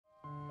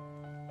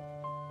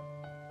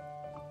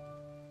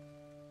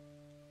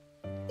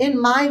in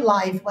my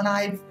life, when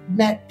I've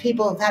met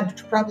people who've had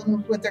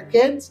problems with their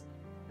kids,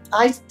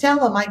 I tell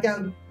them, I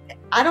go,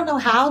 I don't know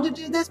how to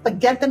do this, but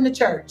get them to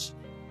church.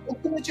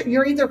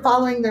 You're either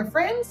following their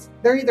friends,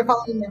 or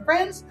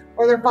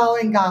they're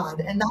following God.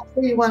 And that's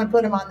where you want to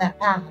put them on that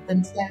path.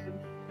 And so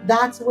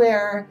that's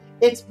where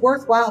it's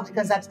worthwhile,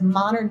 because that's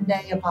modern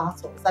day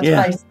apostles. That's what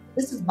I say.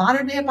 This is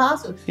modern day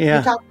apostles.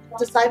 You talk about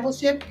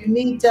discipleship, you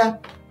need to,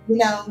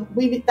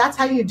 that's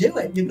how you do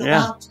it. You go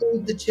out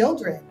to the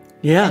children.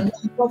 And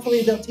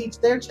hopefully they'll teach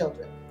their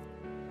children.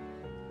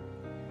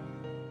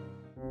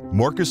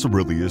 Marcus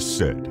Aurelius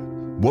said,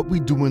 "What we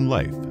do in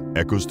life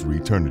echoes through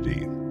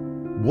eternity."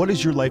 What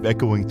is your life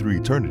echoing through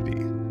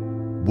eternity?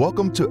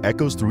 Welcome to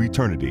Echoes Through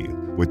Eternity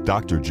with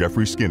Dr.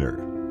 Jeffrey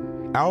Skinner.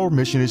 Our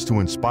mission is to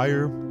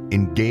inspire,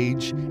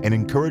 engage, and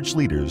encourage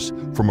leaders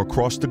from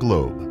across the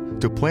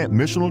globe to plant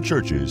missional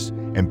churches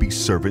and be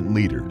servant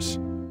leaders.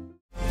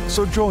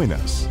 So join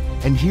us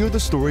and hear the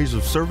stories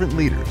of servant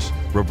leaders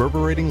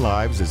reverberating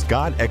lives as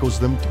God echoes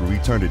them through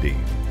eternity.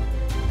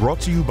 Brought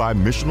to you by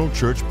Missional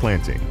Church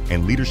Planting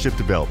and Leadership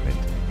Development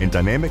and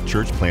Dynamic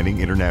Church Planting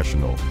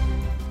International.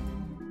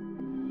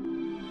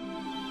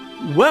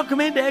 Welcome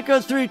into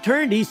Echoes Through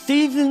Eternity,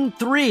 Season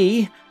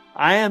 3.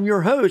 I am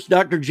your host,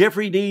 Dr.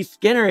 Jeffrey D.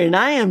 Skinner, and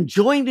I am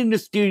joined in the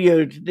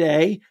studio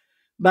today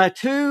by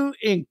two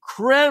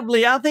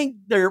incredibly, I think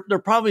they're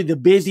probably the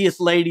busiest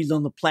ladies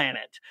on the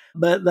planet,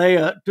 but they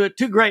are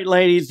two great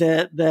ladies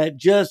that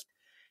just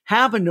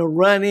happened to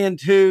run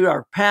into,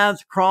 our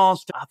paths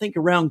crossed, I think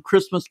around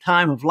Christmas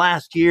time of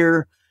last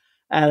year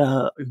at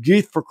a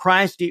Youth for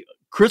Christ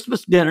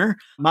Christmas dinner.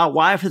 My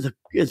wife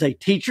is a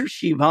teacher.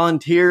 She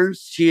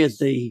volunteers. She is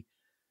the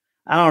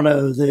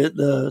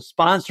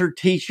sponsored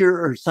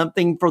teacher or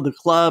something for the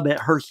club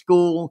at her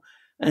school.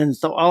 And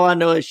so all I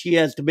know is she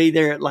has to be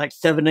there at like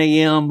 7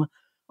 a.m.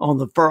 on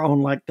the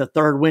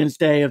third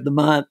Wednesday of the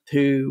month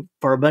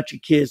for a bunch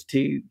of kids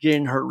to get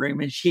in her room.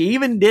 And she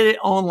even did it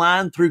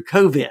online through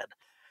COVID.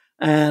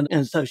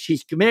 And so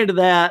she's committed to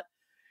that.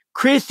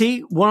 Chrissy,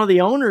 one of the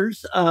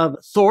owners of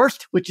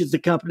Sourced, which is the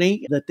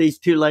company that these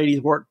two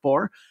ladies work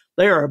for.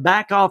 They are a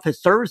back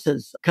office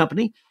services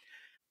company.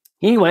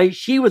 Anyway,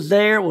 she was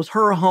there. It was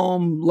her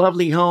home,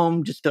 lovely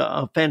home, just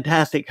a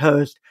fantastic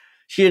host.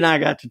 She and I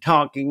got to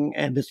talking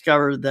and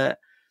discovered that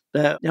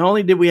not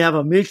only did we have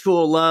a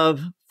mutual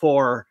love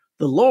for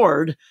the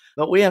Lord,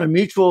 but we had a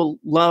mutual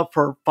love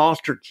for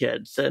foster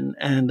kids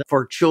and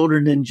for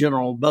children in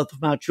general. Both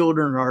of my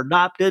children are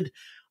adopted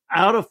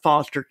out of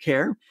foster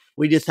care.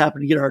 We just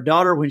happened to get our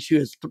daughter when she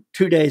was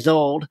 2 days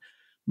old.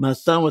 My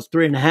son was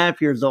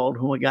 3.5 years old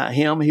when we got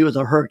him. He was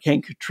a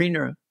Hurricane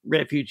Katrina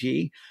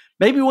refugee.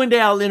 Maybe one day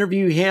I'll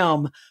interview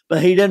him,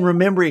 but he doesn't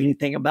remember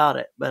anything about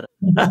it. But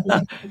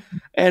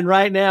and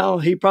right now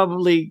he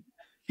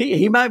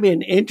might be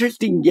an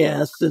interesting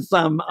guest since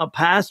I'm a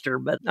pastor,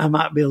 but I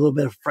might be a little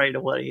bit afraid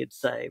of what he'd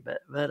say.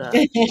 But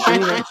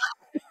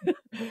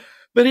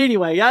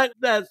anyway,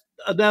 that's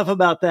enough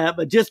about that.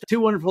 But just two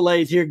wonderful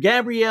ladies here: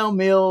 Gabrielle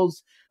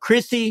Mills,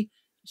 Chrissy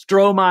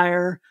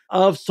Strohmeyer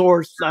of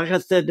Source. Like I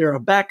said, they're a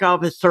back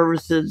office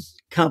services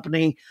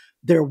company.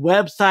 Their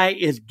website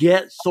is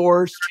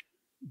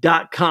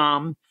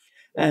getsourced.com.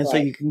 And so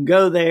you can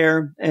go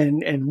there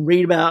and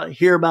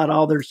hear about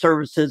all their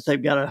services.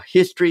 They've got a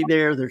history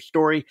there, their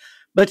story.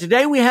 But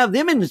today we have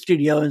them in the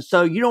studio. And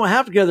so you don't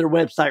have to go to their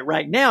website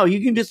right now.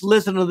 You can just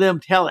listen to them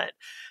tell it.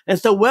 And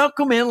so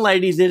welcome in,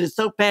 ladies. It is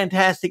so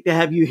fantastic to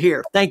have you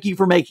here. Thank you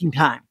for making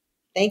time.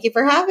 Thank you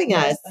for having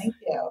us. Thank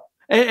you.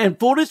 And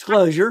full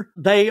disclosure,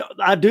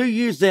 I do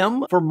use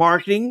them for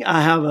marketing.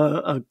 I have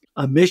a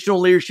missional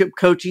leadership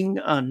coaching,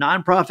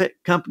 nonprofit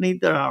company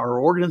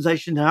or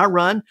organization that I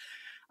run.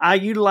 I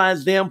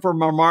utilize them for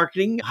my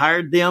marketing.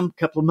 Hired them a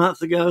couple of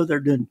months ago.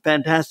 They're doing a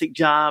fantastic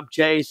job.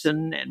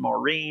 Jason and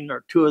Maureen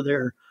are two of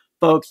their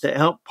folks that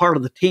help, part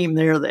of the team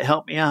there that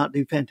help me out,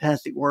 do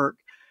fantastic work.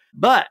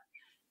 But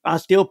I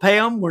still pay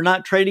them. We're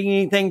not trading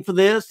anything for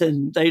this,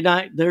 and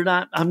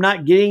I'm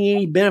not getting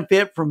any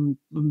benefit from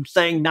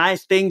saying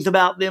nice things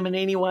about them in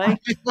any way.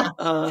 Thanks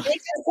for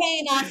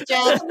paying us,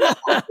 Jeff.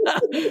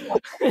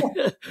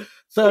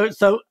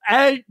 So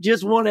I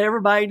just want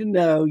everybody to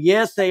know,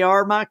 yes, I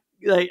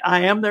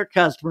am their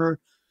customer.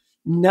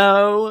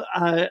 No,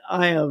 I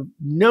have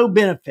no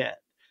benefit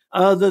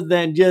other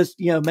than just,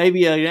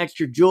 maybe an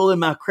extra jewel in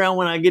my crown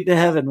when I get to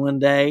heaven one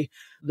day.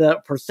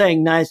 For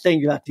saying nice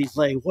things about these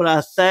ladies. What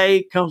I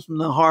say comes from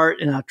the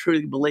heart, and I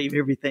truly believe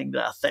everything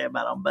that I say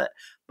about them. But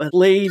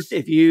please,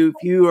 if you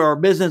are a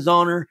business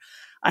owner,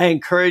 I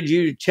encourage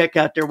you to check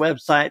out their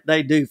website.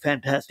 They do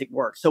fantastic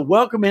work. So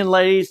welcome in,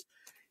 ladies.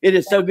 It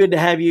is so good to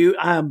have you.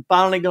 I'm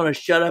finally going to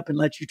shut up and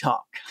let you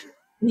talk.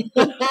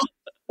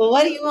 Well,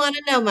 what do you want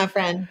to know, my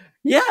friend?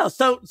 Yeah.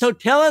 So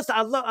tell us,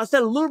 I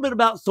said a little bit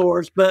about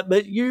Source,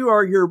 but you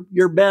are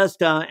your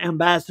best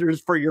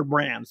ambassadors for your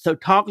brand. So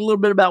talk a little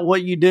bit about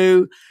what you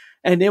do,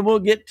 and then we'll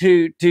get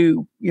to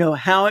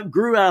how it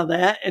grew out of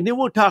that. And then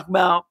we'll talk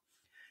about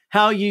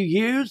how you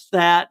use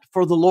that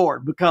for the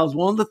Lord, because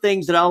one of the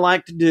things that I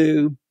like to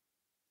do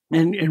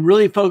and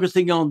really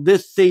focusing on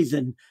this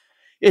season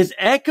is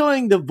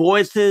echoing the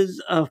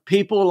voices of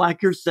people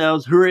like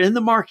yourselves who are in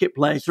the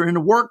marketplace or in the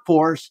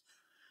workforce,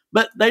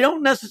 but they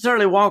don't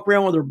necessarily walk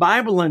around with their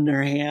Bible in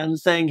their hand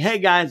saying, hey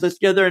guys, let's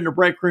gather in the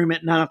break room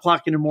at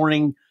 9:00 in the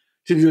morning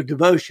to do a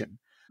devotion.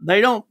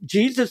 They don't,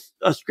 Jesus,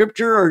 a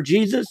scripture or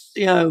Jesus,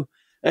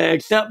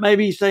 except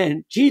maybe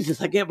saying,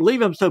 Jesus, I can't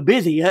believe I'm so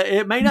busy.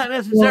 It may not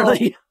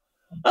necessarily,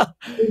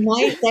 We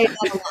might say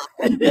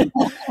that a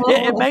lot.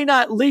 it may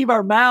not leave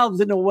our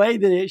mouths in a way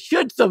that it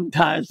should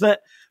sometimes,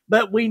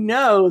 but we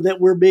know that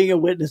we're being a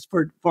witness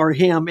for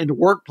him in the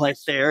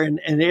workplace there. And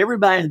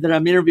everybody that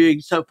I'm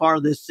interviewing so far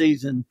this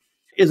season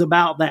is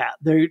about that.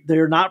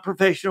 They're not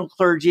professional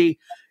clergy.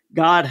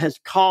 God has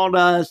called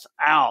us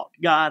out.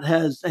 God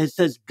has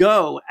says,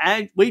 go.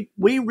 And we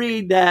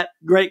read that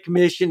Great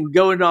Commission,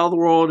 go into all the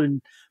world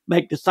and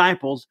make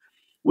disciples.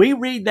 We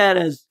read that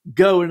as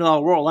go into all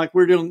the world, like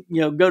we're doing,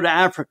 go to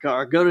Africa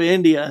or go to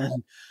India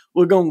and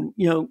we're going,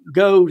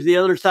 go to the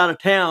other side of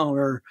town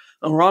or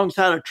on the wrong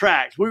side of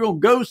tracks. We're going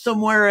to go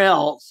somewhere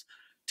else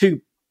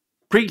to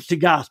preach the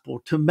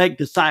gospel, to make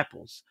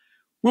disciples.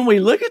 When we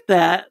look at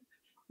that,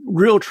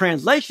 real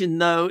translation,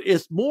 though,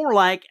 it's more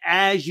like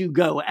as you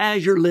go,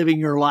 as you're living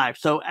your life.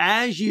 So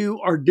as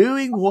you are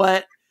doing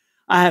what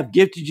I have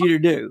gifted you to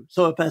do.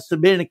 So if that's to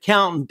be an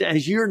accountant,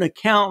 as you're an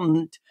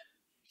accountant,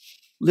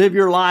 live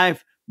your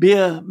life,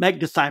 make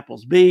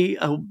disciples, preach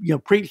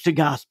the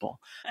gospel.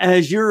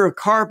 As you're a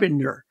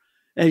carpenter,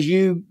 as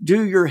you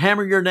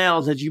hammer your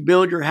nails, as you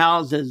build your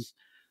houses,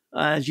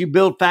 as you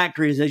build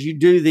factories, as you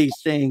do these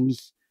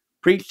things,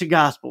 preach the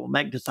gospel,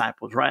 make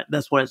disciples, right?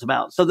 That's what it's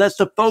about. So that's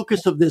the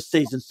focus of this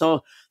season.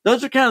 So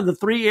those are kind of the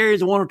three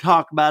areas I want to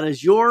talk about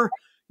is your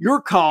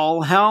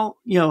call,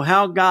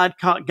 how God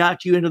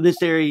got you into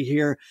this area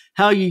here,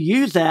 how you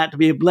use that to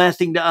be a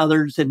blessing to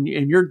others and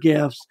your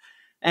gifts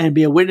and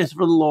be a witness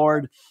for the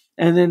Lord.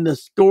 And then the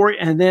story,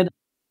 and then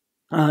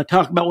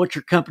talk about what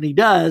your company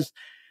does.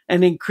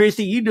 And then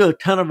Chrissy, you do a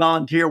ton of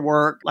volunteer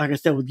work, like I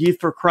said, with Youth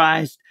for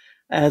Christ,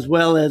 as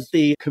well as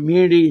the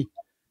community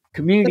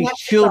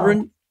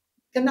children.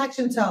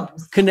 Connections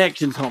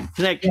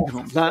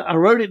Homes. I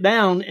wrote it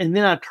down and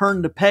then I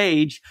turned the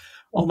page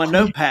on my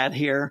notepad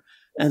here.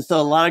 And so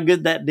a lot of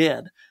good that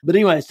did. But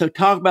anyway, so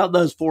talk about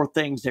those four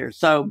things there.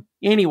 So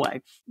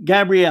anyway,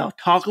 Gabrielle,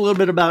 talk a little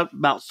bit about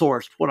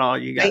Sourced, what all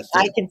you guys do.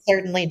 I can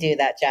certainly do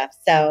that, Jeff.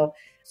 So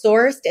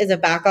Sourced is a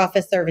back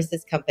office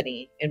services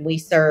company, and we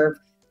serve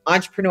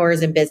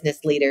entrepreneurs and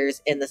business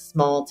leaders in the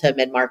small to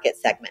mid-market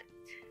segment.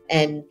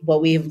 And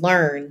what we've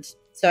learned,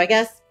 so I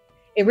guess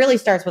it really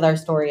starts with our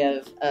story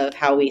of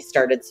how we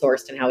started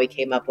Sourced and how we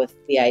came up with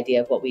the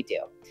idea of what we do.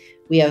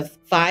 We have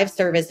 5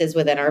 services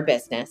within our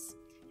business: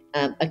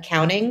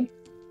 accounting,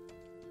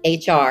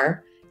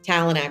 HR,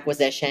 talent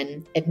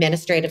acquisition,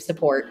 administrative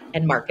support,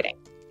 and marketing.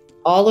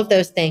 All of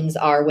those things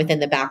are within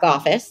the back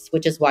office,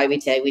 which is why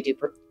we say we do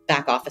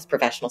back office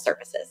professional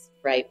services,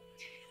 right?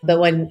 But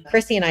when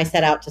Chrissy and I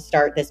set out to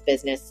start this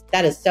business,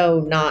 that is so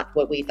not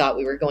what we thought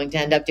we were going to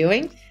end up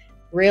doing.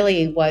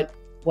 Really,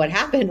 what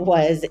happened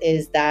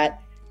is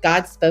that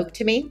God spoke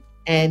to me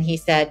and he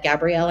said,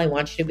 Gabrielle, I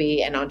want you to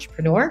be an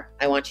entrepreneur.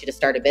 I want you to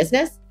start a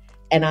business.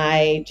 And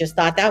I just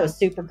thought that was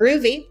super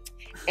groovy.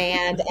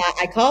 And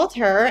I called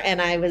her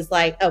and I was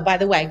like, oh, by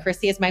the way,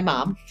 Chrissy is my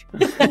mom.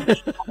 I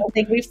don't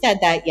think we've said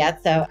that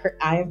yet. So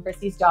I am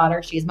Chrissy's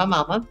daughter. She's my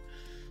mama.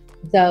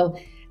 So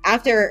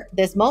after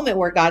this moment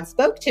where God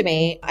spoke to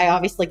me, I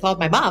obviously called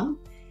my mom.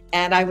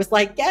 And I was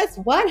like, guess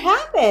what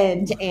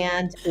happened?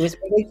 And it was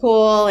really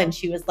cool. And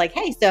she was like,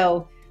 hey,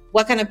 so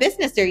what kind of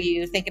business are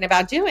you thinking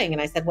about doing?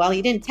 And I said, well,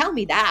 he didn't tell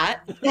me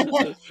that.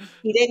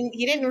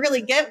 He didn't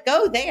really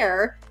go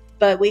there.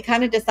 But we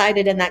kind of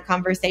decided in that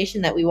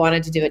conversation that we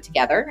wanted to do it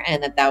together,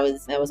 and that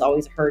was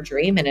always her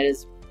dream. And it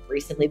has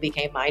recently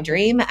became my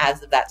dream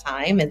as of that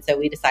time. And so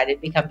we decided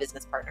to become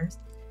business partners.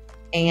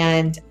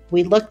 And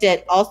we looked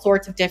at all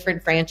sorts of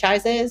different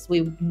franchises.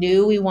 We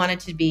knew we wanted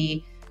to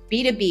be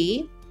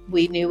B2B.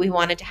 We knew we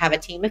wanted to have a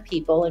team of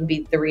people and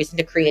be the reason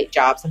to create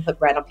jobs and put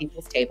bread on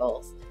people's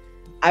tables.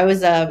 I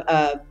was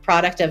a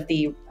product of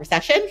the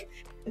recession,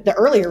 the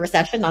earlier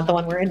recession, not the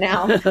one we're in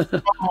now.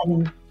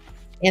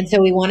 And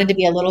so we wanted to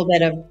be a little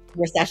bit of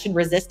recession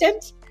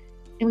resistant,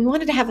 and we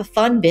wanted to have a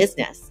fun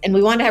business, and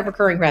we wanted to have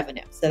recurring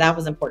revenue. So that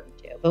was important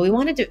too, but we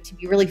wanted it to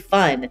be really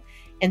fun.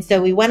 And so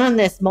we went on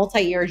this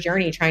multi-year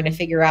journey trying to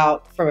figure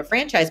out from a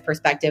franchise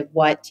perspective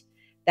what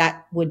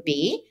that would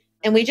be.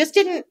 And we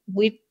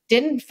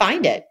didn't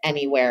find it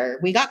anywhere.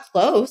 We got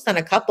close on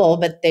a couple,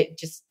 but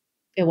it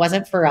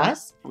wasn't for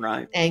us.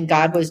 Right. And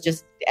God was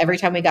just, every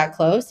time we got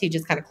close, he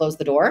just kind of closed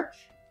the door.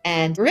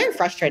 And we're very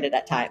frustrated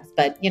at times,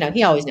 but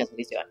he always knows what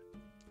he's doing.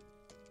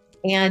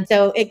 And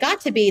so it got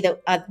to be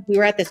that we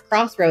were at this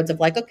crossroads of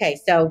like, okay,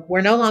 so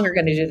we're no longer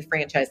going to do the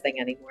franchise thing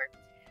anymore.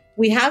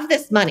 We have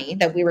this money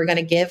that we were going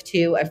to give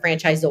to a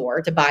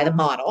franchisor to buy the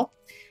model.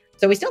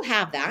 So we still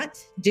have that.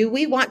 Do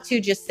we want to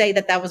just say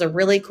that was a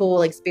really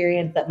cool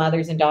experience that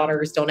mothers and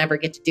daughters don't ever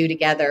get to do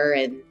together,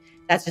 and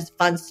that's just a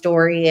fun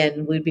story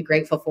and we'd be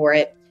grateful for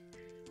it?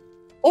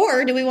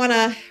 Or do we want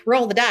to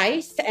roll the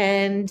dice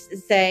and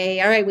say,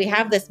 all right, we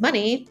have this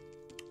money.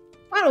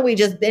 Why don't we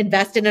just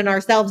invest it in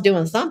ourselves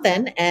doing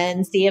something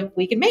and see if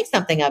we can make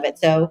something of it?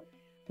 So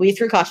we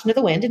threw caution to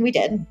the wind, and we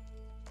did.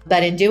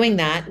 But in doing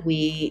that,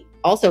 we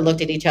also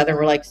looked at each other and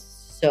we're like,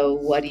 so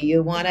what do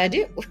you want to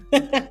do?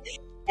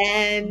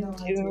 And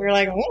we're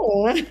like,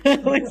 oh.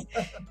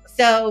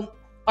 So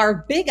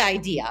our big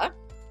idea,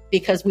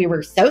 because we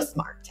were so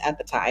smart at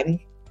the time,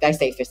 I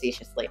say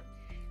facetiously,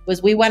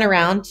 was we went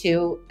around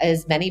to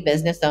as many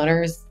business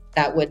owners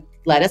that would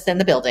let us in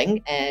the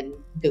building and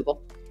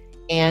Google.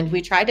 And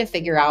we tried to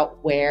figure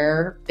out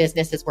where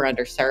businesses were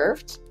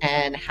underserved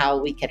and how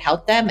we could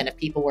help them. And if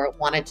people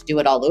wanted to do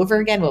it all over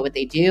again, what would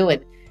they do?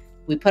 And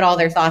we put all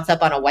their thoughts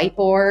up on a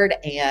whiteboard,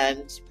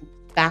 and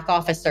back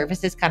office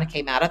services kind of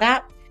came out of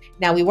that.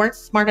 Now, we weren't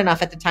smart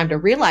enough at the time to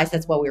realize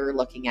that's what we were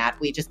looking at.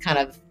 We just kind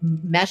of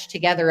meshed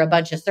together a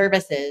bunch of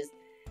services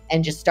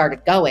and just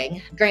started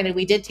going. Granted,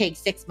 we did take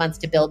 6 months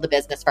to build the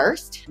business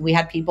first. We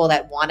had people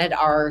that wanted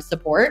our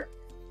support.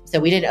 So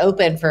we didn't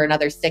open for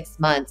another 6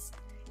 months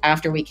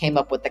after we came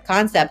up with the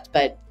concept,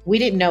 but we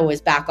didn't know it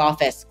was back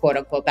office, quote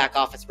unquote, back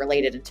office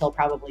related until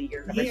probably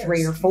year number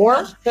 3 or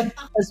 4.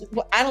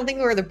 I don't think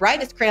we were the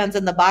brightest crayons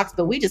in the box,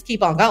 but we just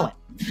keep on going.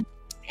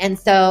 And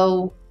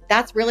so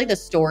that's really the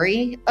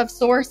story of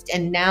Sourced.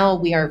 And now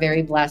we are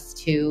very blessed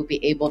to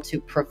be able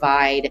to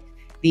provide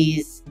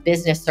these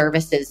business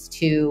services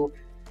to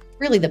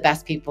really the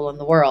best people in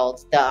the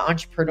world, the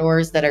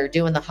entrepreneurs that are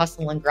doing the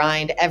hustle and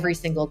grind every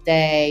single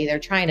day. They're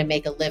trying to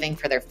make a living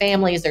for their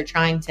families. They're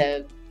trying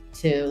to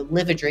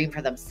live a dream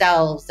for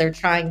themselves. They're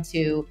trying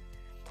to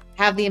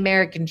have the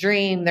American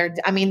dream.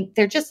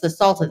 They're just the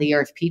salt of the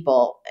earth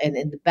people in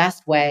the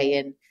best way.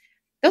 And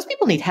those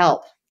people need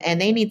help and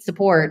they need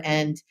support,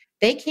 and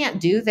they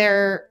can't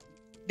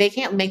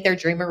make their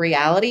dream a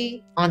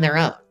reality on their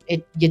own.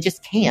 You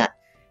just can't.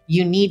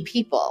 You need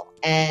people.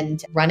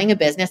 And running a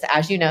business,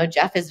 as you know,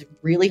 Jeff, is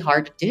really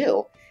hard to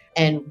do.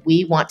 And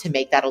we want to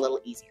make that a little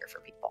easier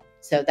for people.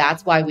 So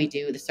that's why we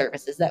do the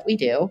services that we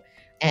do.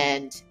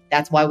 And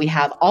that's why we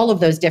have all of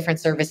those different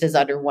services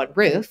under one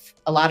roof.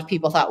 A lot of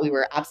people thought we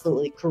were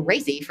absolutely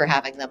crazy for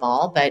having them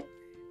all, but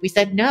we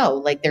said no.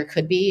 Like, there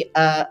could be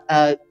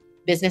a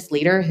business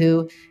leader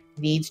who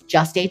needs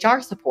just HR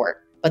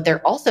support, but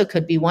there also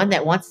could be one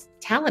that wants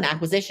talent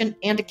acquisition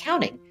and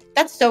accounting.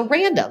 That's so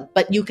random,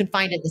 but you can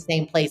find it in the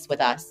same place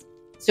with us.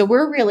 So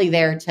we're really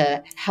there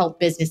to help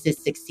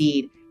businesses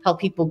succeed, help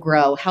people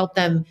grow, help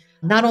them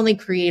not only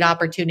create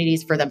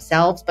opportunities for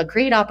themselves, but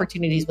create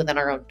opportunities within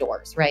our own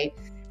doors, right?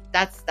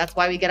 That's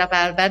why we get up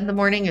out of bed in the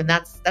morning. And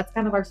that's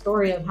kind of our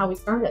story of how we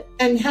started.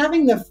 And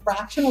having the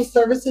fractional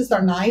services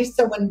are nice.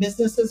 So when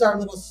businesses are a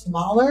little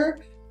smaller,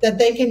 that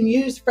they can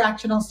use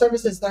fractional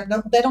services.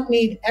 They don't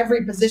need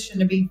every position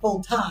to be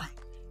full time.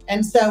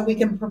 And so we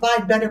can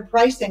provide better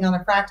pricing on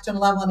a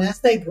fractional level. And as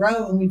they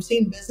grow, and we've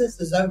seen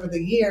businesses over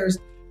the years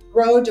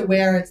grow to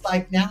where it's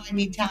like, now I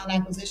need talent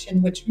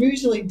acquisition, which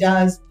usually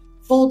does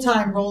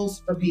full-time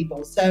roles for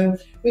people. So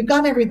we've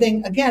got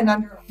everything, again,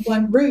 under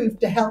one roof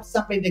to help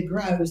somebody to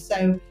grow.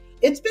 So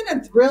it's been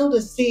a thrill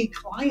to see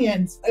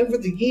clients over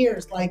the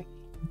years like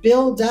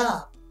build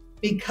up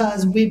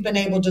because we've been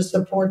able to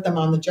support them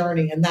on the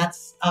journey. And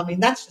that's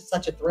just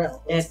such a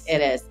thrill. It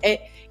is.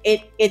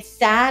 It's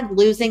sad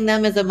losing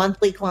them as a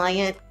monthly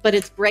client, but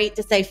it's great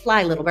to say,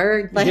 fly, little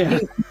bird.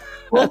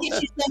 We'll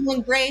get you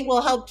someone great.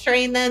 We'll help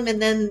train them.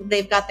 And then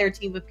they've got their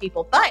team of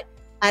people. But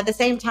at the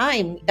same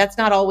time, that's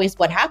not always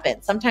what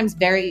happens. Sometimes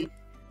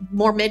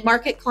more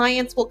mid-market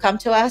clients will come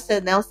to us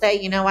and they'll say,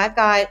 I've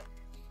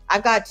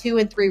got 2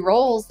 and 3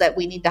 roles that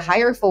we need to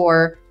hire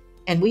for.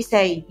 And we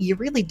say, you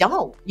really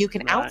don't. You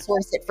can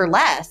outsource it for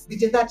less. We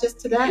did that just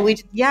today.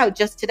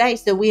 Just today.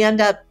 So we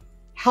end up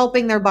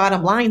helping their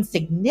bottom line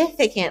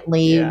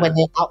significantly when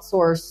they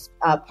outsource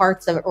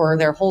parts of or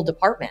their whole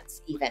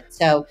departments even.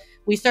 So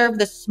we serve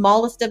the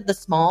smallest of the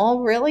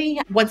small,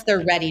 really, once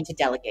they're ready to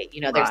delegate.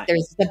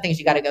 There's some things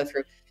you got to go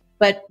through.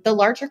 But the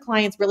larger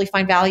clients really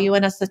find value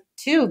in us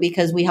too,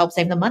 because we help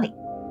save them money.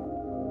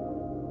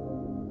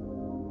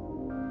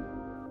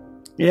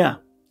 Yeah.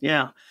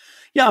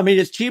 I mean,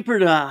 it's cheaper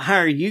to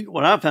hire you.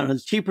 What I found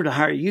is cheaper to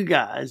hire you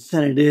guys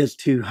than it is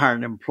to hire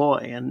an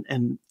employee.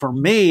 And for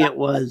me, it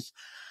was,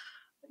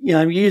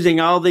 I'm using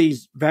all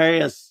these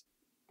various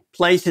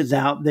places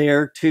out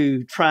there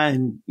to try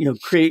and,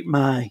 create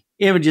my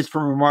images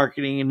for my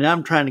marketing. And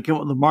I'm trying to come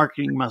up with the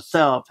marketing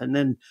myself. And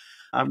then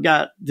I've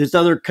got this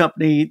other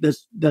company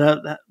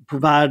that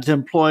provides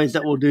employees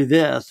that will do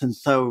this. And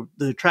so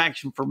the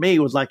attraction for me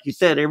was, like you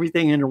said,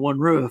 everything under one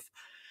roof.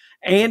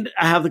 And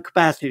I have the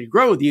capacity to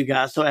grow with you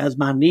guys. So as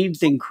my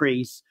needs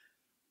increase,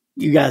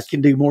 you guys can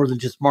do more than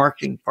just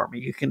marketing for me.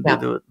 You can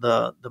do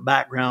the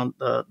background,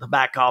 the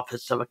back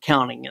office of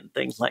accounting and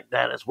things like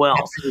that as well.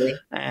 Absolutely.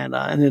 And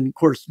then, of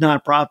course,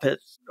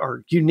 nonprofits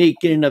are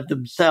unique in and of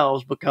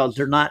themselves because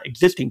they're not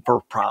existing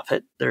for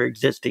profit. They're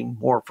existing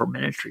more for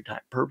ministry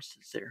type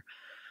purposes there.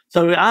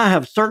 So I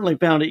have certainly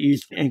found it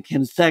useful and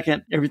can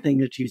second everything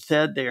that you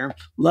said there.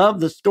 Love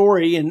the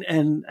story.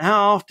 And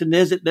how often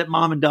is it that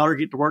mom and daughter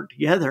get to work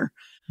together?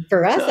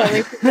 For us,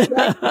 every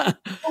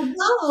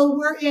Although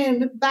we're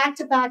in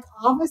back-to-back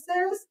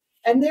offices,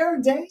 and there are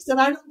days that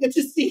I don't get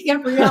to see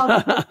Gabrielle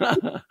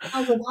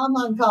with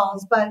online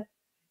calls. But,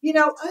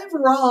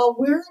 overall,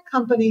 we're a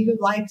company who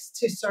likes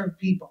to serve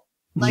people.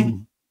 Like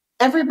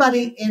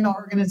everybody in our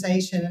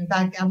organization. In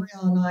fact,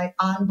 Gabrielle and I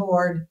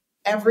onboard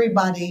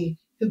everybody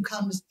who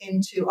comes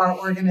into our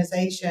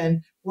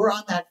organization. We're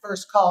on that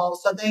first call,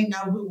 so they know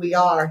who we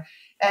are.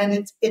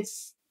 And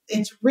it's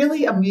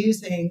really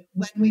amusing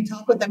when we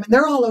talk with them, and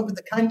they're all over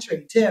the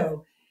country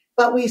too.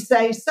 But we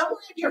say,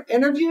 somewhere in your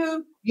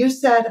interview, you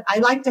said, I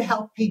like to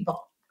help people.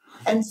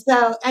 And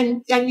so,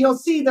 and you'll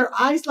see their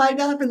eyes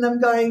light up and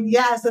them going,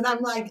 yes. And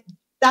I'm like,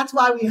 that's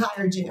why we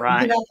hired you,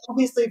 right.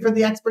 Obviously for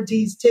the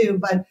expertise too,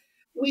 but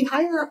we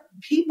hire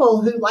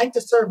people who like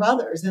to serve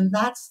others. And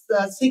that's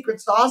the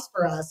secret sauce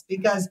for us,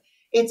 because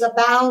it's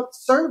about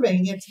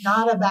serving. It's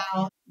not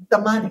about the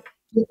money.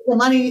 The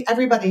money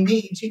everybody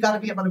needs. You got to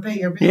be able to pay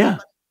your bills. Yeah.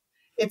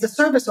 It's a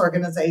service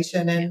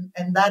organization,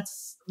 and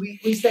that's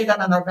we say that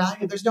on our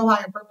value. There's no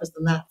higher purpose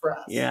than that for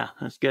us. Yeah,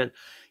 that's good.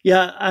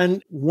 Yeah,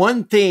 and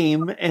one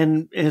theme,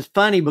 and it's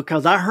funny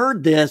because I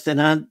heard this,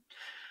 and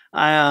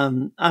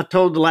I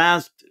told the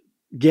last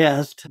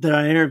guest that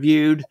I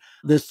interviewed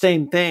the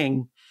same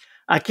thing.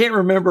 I can't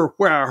remember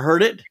where I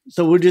heard it,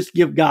 so we'll just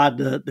give God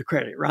the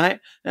credit, right?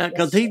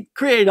 Because He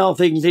created all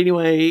things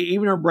anyway,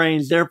 even our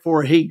brains.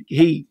 Therefore,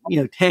 He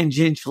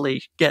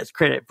tangentially gets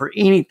credit for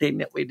anything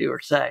that we do or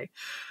say.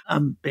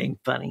 I'm being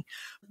funny.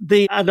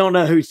 I don't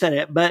know who said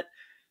it, but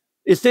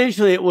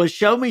essentially it was,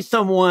 show me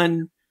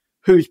someone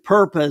whose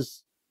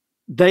purpose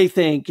they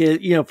think is,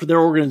 for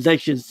their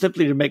organization is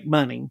simply to make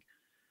money.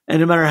 And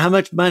no matter how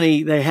much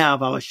money they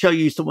have, I will show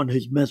you someone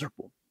who's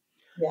miserable.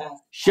 Yeah.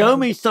 Show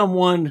me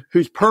someone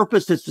whose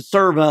purpose is to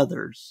serve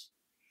others,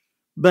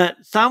 but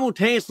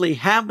simultaneously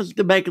happens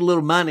to make a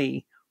little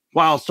money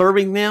while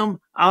serving them.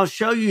 I'll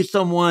show you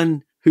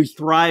someone who's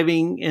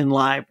thriving in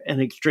life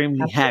and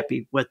extremely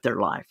happy with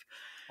their life.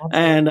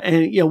 And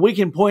we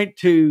can point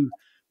to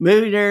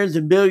millionaires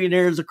and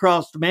billionaires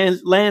across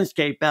the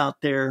landscape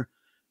out there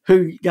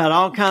who got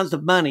all kinds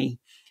of money.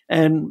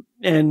 And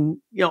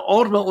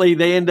ultimately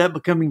they end up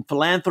becoming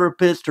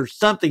philanthropists or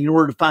something in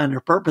order to find their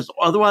purpose.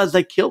 Otherwise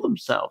they kill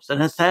themselves. And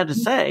that's sad to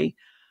say,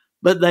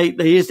 but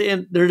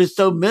they're just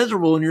so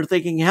miserable. And you're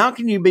thinking, how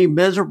can you be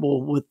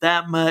miserable with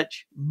that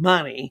much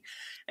money?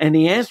 And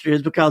the answer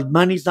is because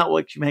money's not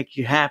what makes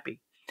you happy.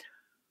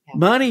 Yeah.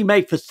 Money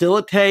may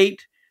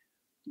facilitate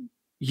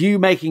you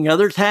making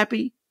others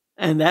happy,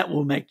 and that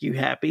will make you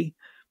happy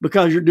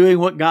because you're doing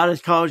what God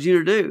has called you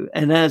to do.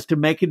 And that is to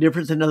make a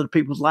difference in other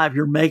people's lives.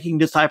 You're making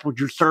disciples.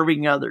 You're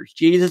serving others.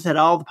 Jesus had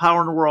all the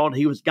power in the world.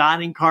 He was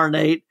God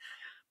incarnate,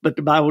 but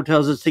the Bible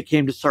tells us He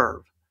came to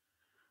serve.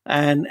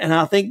 And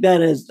I think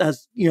that's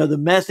the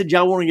message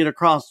I want to get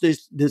across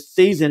this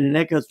season in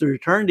Echoes Through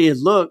Eternity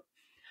is, look,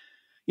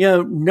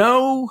 at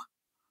no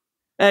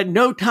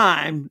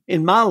time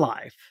in my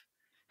life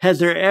has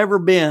there ever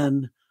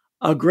been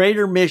a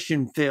greater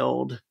mission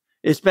field,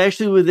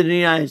 especially within the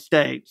United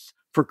States,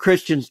 for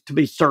Christians to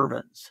be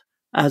servants,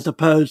 as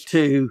opposed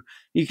to,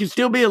 you can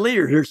still be a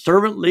leader. There's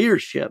servant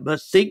leadership,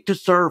 but seek to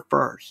serve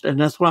first.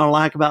 And that's what I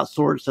like about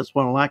Source. That's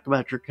what I like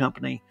about your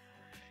company.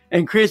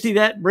 And Chrissy,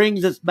 that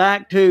brings us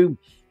back to,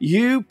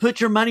 you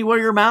put your money where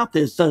your mouth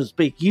is, so to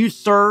speak. You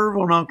serve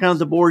on all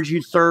kinds of boards.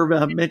 You serve,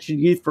 I mentioned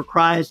Youth for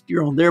Christ.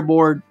 You're on their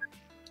board.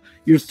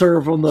 You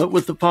serve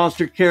with the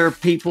foster care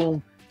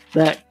people,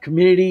 that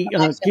community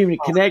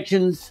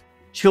connections,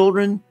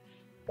 children.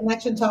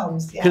 Connections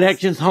Homes. Yes.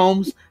 Connections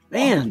Homes.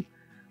 Man,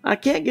 I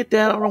can't get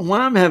that. I don't know why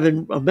I'm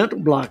having a mental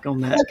block on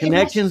that.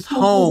 Connections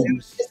Homes.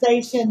 An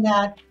organization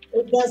that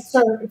does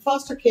serve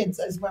foster kids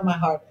is where my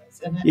heart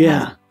is. And it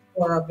has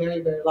for a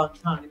very, very long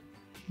time.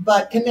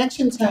 But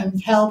Connections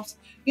Homes helps,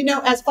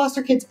 as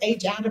foster kids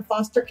age out of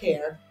foster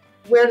care,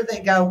 where do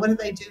they go? What do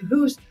they do?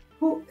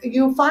 Who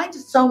you find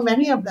so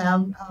many of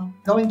them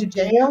going to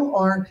jail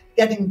or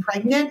getting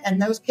pregnant,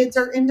 and those kids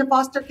are into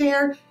foster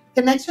care.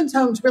 Connections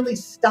Homes really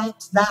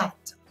stops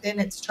that in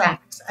its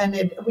tracks, and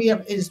it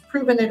has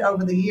proven it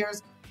over the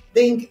years. I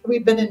think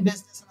we've been in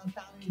business. I'm a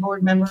founding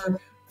board member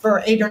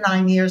for 8 or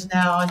 9 years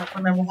now. I don't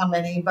remember how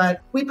many,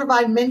 but we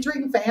provide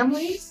mentoring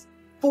families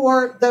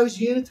for those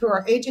youth who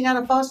are aging out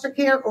of foster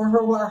care or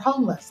who are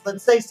homeless.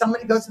 Let's say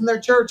somebody goes in their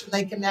church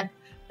and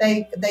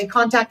they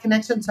contact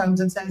Connections Homes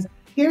and says,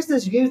 here's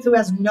this youth who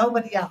has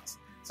nobody else.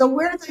 So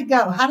where do they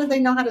go? How do they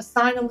know how to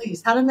sign a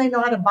lease? How do they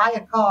know how to buy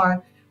a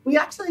car? We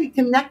actually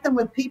connect them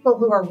with people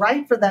who are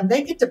right for them.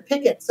 They get to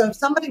pick it. So if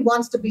somebody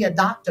wants to be a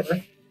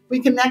doctor,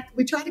 we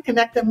try to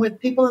connect them with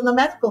people in the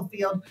medical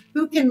field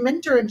who can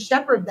mentor and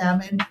shepherd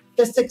them. And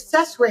the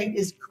success rate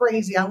is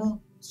crazy. I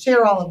won't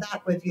share all of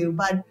that with you,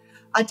 but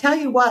I tell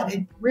you what,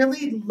 it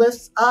really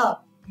lifts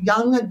up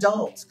young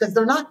adults because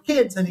they're not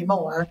kids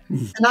anymore.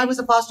 And I was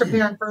a foster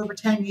parent for over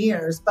 10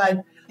 years,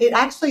 but it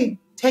actually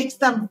takes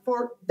them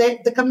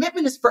the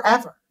commitment is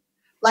forever.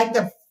 Like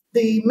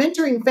the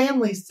mentoring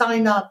families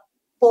sign up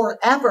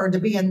forever to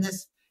be in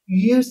this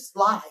youth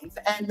life.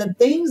 And the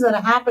things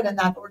that happen in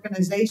that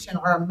organization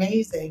are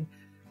amazing.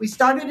 We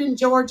started in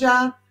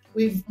Georgia.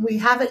 We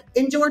have it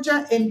in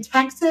Georgia, in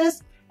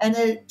Texas, and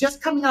it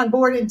just coming on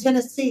board in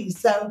Tennessee.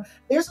 So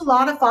there's a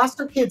lot of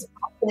foster kids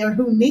out there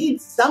who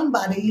need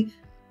somebody.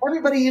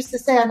 Everybody used to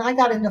say, and I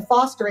got into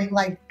fostering,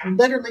 like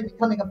literally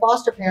becoming a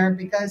foster parent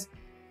because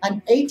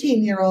an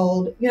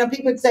 18-year-old,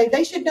 people would say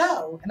they should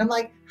know. And I'm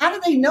like, how do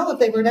they know if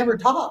they were never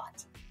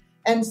taught?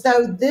 And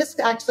so this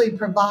actually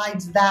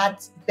provides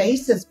that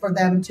basis for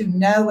them to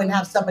know and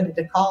have somebody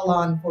to call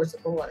on for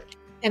support.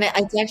 And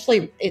it's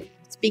actually,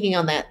 speaking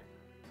on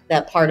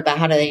that part about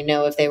how do they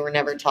know if they were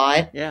never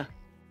taught. Yeah.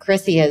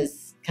 Chrissy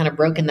has kind of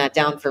broken that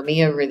down for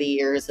me over the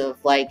years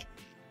of like,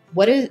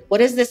 what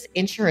does this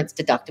insurance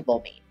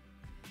deductible mean?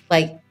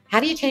 Like, how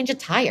do you change a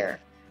tire?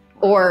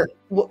 Or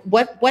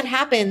what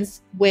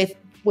happens with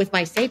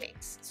my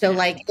savings? So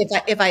like,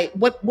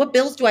 what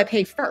bills do I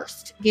pay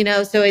first?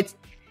 So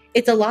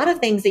it's a lot of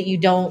things that you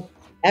don't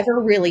ever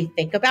really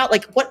think about.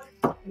 Like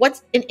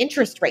what's an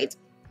interest rate?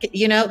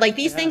 Like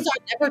these things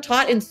are never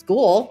taught in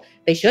school.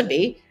 They should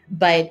be,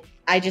 but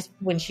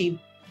when she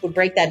would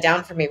break that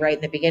down for me right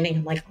in the beginning,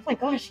 I'm like, oh my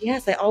gosh,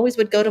 yes, I always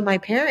would go to my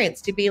parents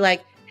to be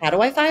like, how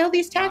do I file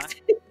these taxes?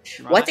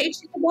 Right. What's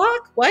HDM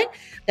block? What?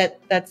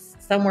 That's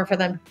somewhere for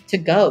them to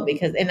go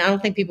and I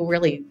don't think people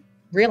really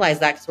realize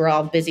that because we're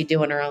all busy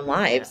doing our own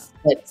lives,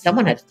 but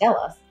someone had to tell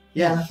us.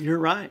 Yeah, you're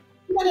right.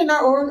 But in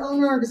our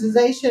own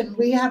organization,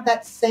 we have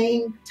that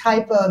same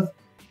type of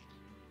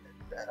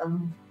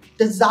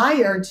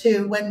desire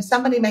to, when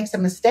somebody makes a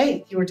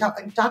mistake, you were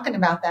talking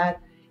about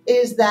that,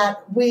 is that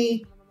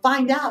we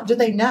find out, do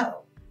they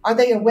know? Are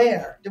they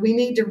aware? Do we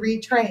need to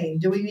retrain?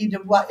 Do we need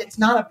to It's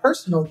not a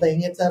personal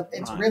thing. It's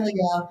right. Really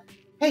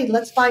hey,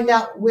 let's find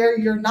out where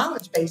your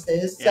knowledge base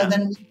is, so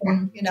then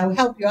we can,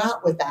 help you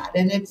out with that.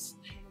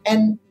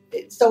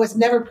 So it's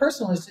never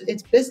personal.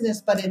 It's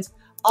business, but it's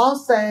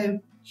also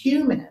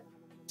human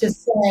to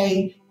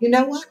say, you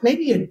know what?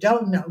 Maybe you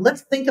don't know.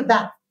 Let's think of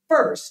that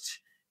first.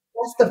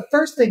 That's the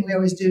first thing we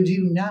always do. Do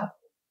you know?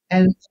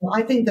 And so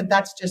I think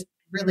that's just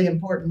really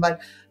important.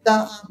 But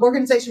the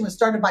organization was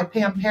started by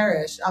Pam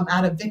Parrish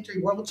out of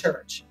Victory World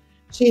Church.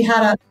 She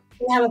had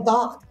a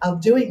thought of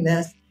doing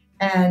this.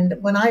 And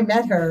when I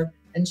met her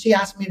and she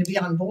asked me to be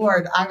on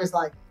board, I was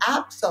like,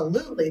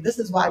 absolutely. This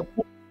is why I'm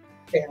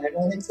parent.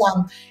 And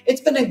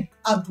it's been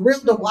a thrill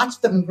to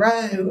watch them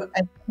grow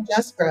and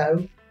just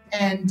grow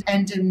and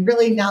to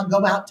really now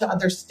go out to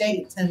other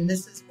states. And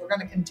we're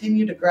going to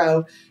continue to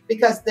grow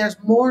because there's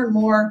more and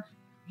more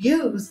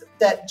youth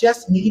that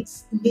just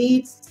needs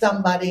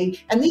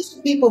somebody. And these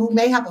are people who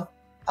may have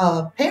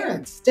a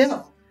parent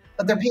still,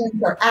 but their parents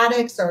are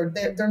addicts or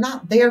they're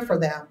not there for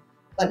them.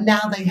 But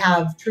now they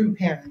have true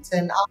parents.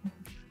 And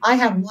I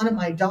have one of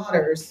my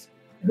daughters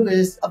who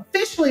is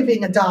officially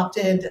being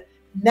adopted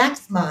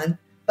next month,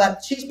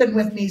 but she's been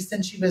with me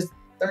since she was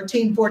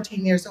 13,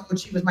 14 years old.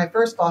 She was my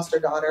first foster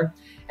daughter.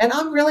 And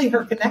I'm really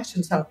her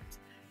connections home.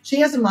 She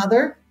has a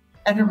mother,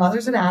 and her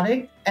mother's an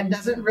addict and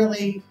doesn't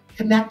really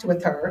connect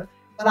with her.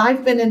 But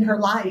I've been in her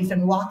life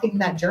and walking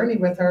that journey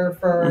with her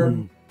for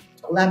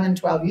 11,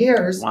 12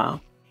 years. Wow.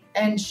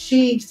 And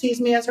she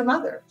sees me as her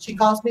mother. She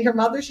calls me her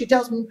mother. She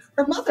tells me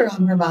her mother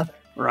I'm her mother.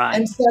 Right.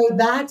 And so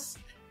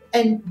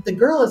and the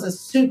girl is a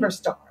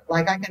superstar.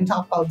 Like I can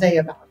talk all day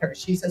about her.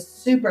 She's a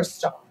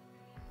superstar.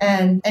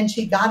 And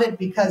she got it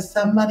because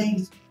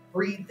somebody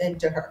breathed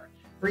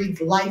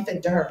life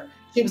into her.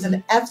 She was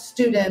an F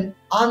student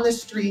on the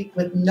street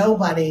with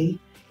nobody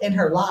in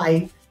her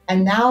life.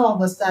 And now all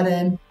of a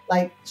sudden,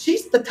 like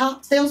she's the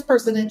top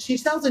salesperson and she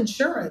sells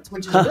insurance,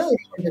 which is really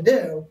hard to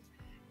do.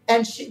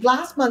 And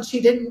last month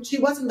she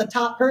wasn't the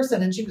top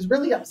person and she was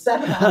really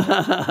upset about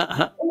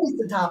it. Always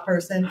the top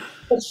person.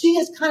 But she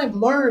has kind of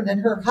learned,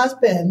 and her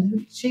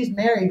husband, she's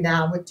married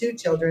now with 2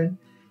 children,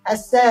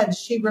 has said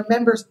she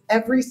remembers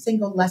every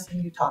single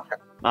lesson you taught her.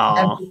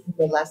 Every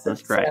single lesson.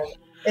 That's great. So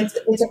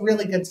it's a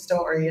really good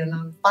story. And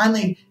I'm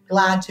finally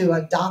glad to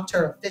adopt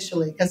her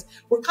officially because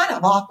we're kind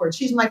of awkward.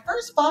 She's my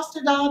first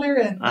foster daughter.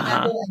 And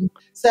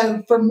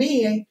so for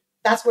me,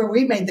 that's where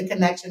we made the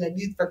connection at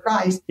Youth for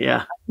Christ.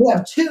 Yeah. You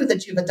have 2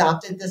 that you've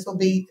adopted.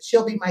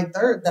 She'll be my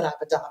 3rd that I've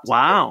adopted.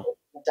 Wow.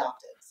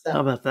 Adopted. So.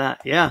 How about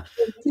that? Yeah.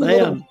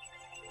 The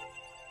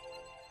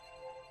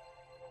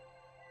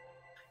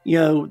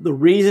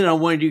reason I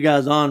wanted you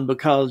guys on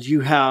because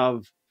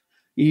you're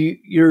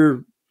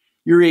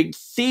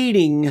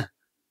exceeding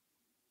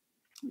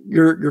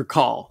your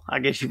call, I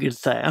guess you could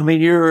say. I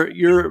mean,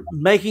 you're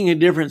making a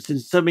difference in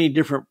so many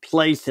different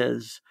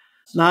places.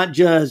 It's not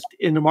just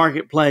in the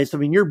marketplace. I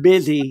mean, you're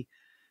busy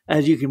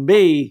as you can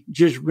be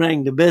just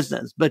running the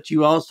business, but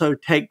you also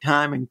take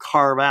time and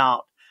carve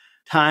out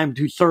time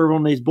to serve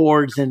on these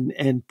boards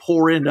and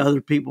pour into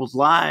other people's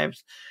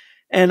lives.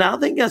 And I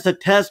think that's a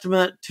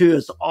testament to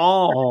us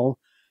all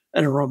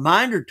and a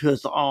reminder to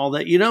us all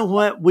that, you know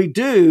what, we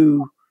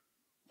do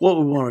what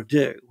we want to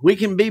do. We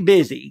can be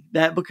busy.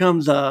 That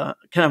becomes a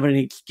kind of an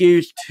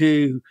excuse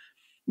to,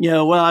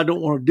 well, I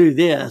don't want to do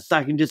this.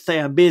 I can just say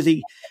I'm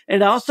busy.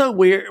 And also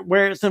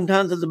wear it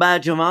sometimes as a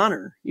badge of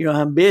honor.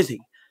 I'm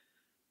busy.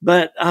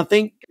 But I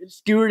think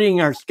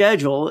stewarding our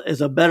schedule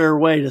is a better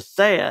way to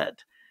say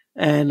it.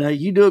 And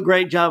you do a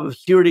great job of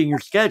stewarding your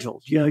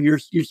schedules.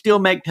 You still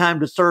make time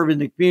to serve in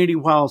the community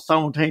while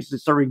simultaneously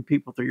serving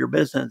people through your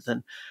business.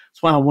 And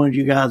that's why I wanted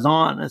you guys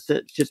on. It's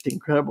just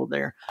incredible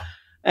there.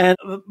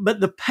 But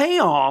the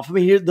payoff,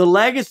 the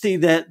legacy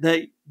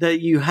that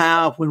you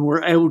have when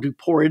we're able to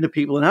pour into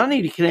people. And I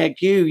need to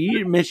connect you. You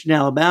didn't mention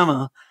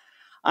Alabama.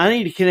 I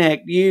need to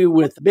connect you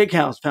with the Big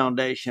House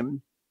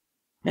Foundation.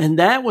 And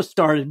that was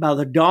started by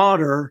the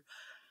daughter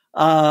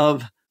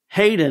of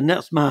Hayden.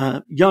 That's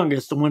my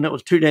youngest, the one that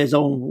was 2 days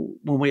old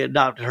when we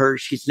adopted her.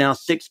 She's now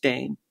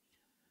 16.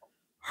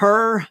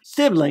 Her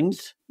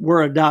siblings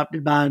were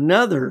adopted by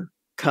another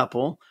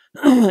couple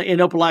in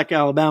Opelika,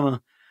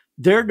 Alabama.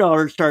 Their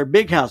daughter started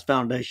Big House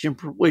Foundation,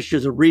 which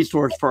is a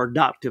resource for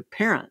adoptive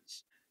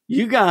parents.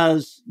 You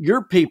guys,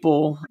 your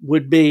people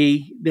would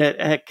be that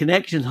at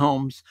Connections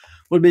Homes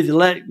would be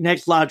the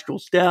next logical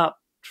step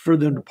for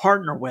them to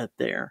partner with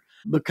there,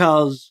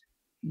 because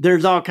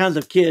there's all kinds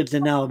of kids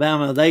in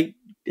Alabama.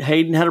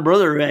 Hayden had a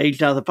brother who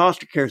aged out of the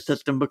foster care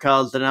system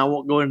because, and I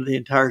won't go into the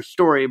entire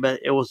story, but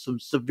it was some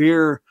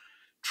severe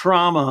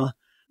trauma,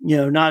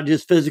 not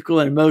just physical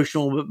and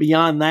emotional, but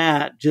beyond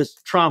that,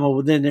 just trauma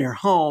within their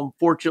home.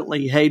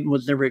 Fortunately, Hayden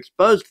was never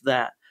exposed to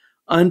that.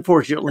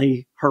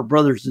 Unfortunately, her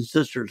brothers and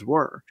sisters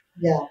were.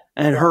 Yeah.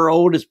 And her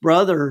oldest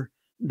brother,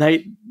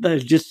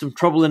 there's just some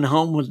trouble in the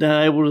home, was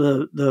not able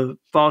to, the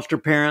foster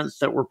parents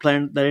that were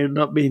planning, they ended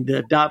up being the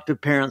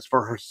adoptive parents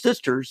for her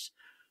sisters,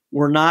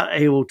 were not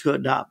able to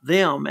adopt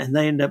them, and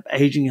they ended up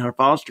aging out of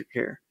foster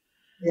care.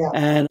 Yeah.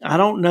 And I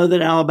don't know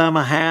that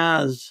Alabama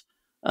has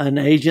an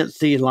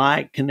agency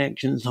like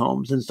Connections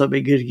Homes, and so it'd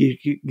be good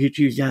to get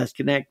you guys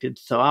connected.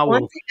 So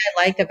One thing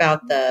I like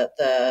about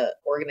the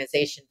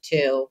organization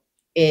too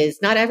is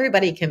not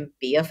everybody can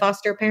be a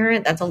foster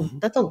parent. That's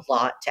a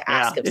lot to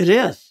ask of someone. It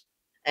is.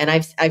 And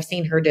I've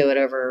seen her do it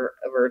over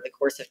the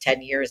course of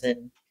 10 years,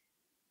 and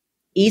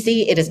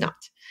easy it is not.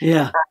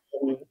 Yeah.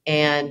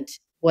 And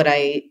what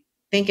I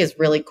think is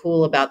really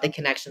cool about the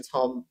Connections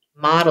Home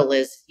model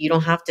is you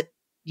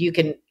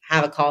can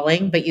have a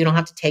calling, but you don't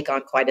have to take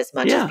on quite as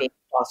much as being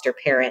a foster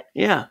parent.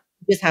 Yeah.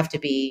 You just have to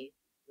be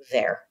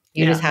there.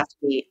 You just have to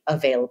be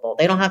available.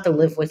 They don't have to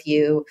live with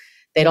you.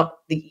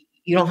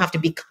 You don't have to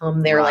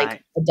become their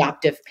like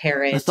adoptive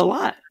parent. That's a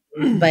lot.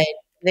 But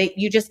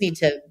you just need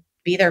to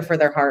be there for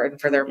their heart and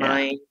for their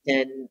mind.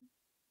 And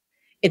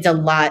it's a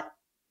lot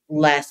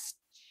less,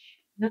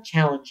 not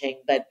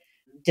challenging, but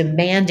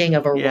demanding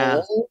of a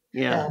role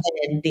than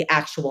the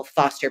actual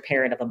foster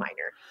parent of a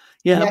minor.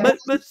 Yeah,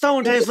 but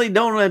simultaneously,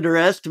 don't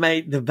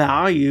underestimate the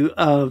value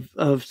of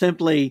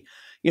simply,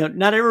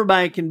 not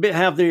everybody can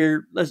have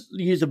let's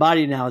use a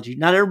body analogy.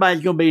 Not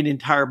everybody's going to be an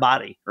entire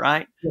body,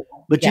 right? Yeah.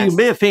 But you can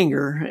be a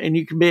finger and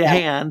you can be a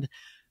hand.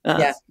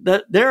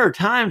 There are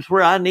times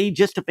where I need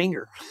just a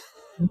finger.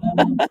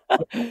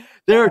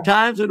 There are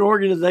times in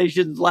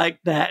organizations like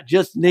that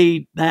just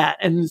need that.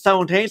 And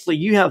simultaneously,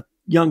 you have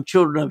young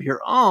children of your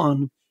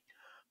own.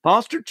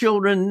 Foster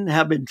children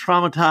have been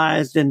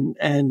traumatized,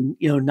 and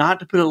not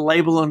to put a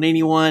label on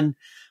anyone.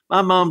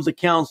 My mom's a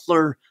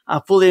counselor.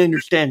 I fully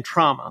understand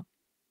trauma,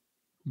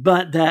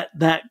 but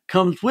that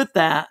comes with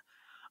that,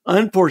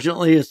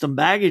 unfortunately, is some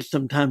baggage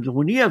sometimes. And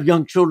when you have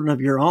young children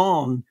of your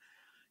own,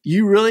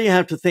 you really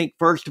have to think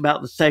first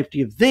about the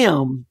safety of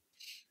them.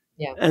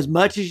 Yeah. As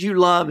much as you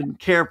love and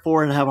care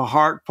for and have a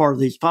heart for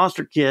these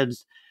foster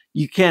kids,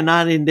 you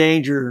cannot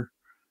endanger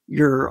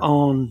your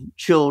own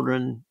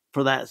children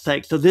for that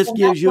sake. So this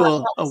gives you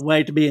a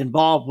way to be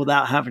involved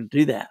without having to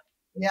do that.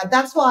 Yeah,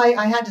 that's why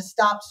I had to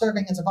stop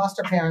serving as a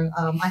foster parent.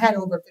 I had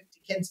over 50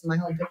 kids in my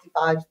home,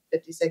 55,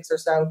 56 or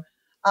so.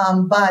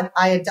 But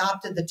I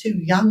adopted the two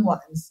young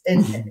ones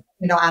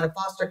out of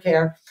foster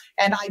care.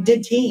 And I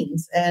did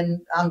teens.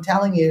 And I'm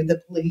telling you,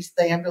 the police,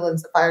 the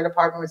ambulance, the fire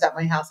department was at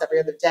my house every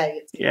other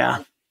day.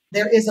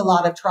 There is a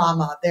lot of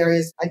trauma.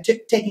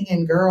 Taking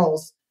in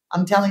girls.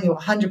 I'm telling you,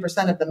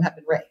 100% of them have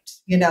been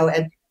raped,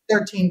 at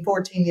 13,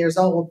 14 years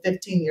old,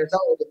 15 years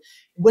old.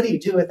 What do you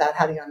do with that?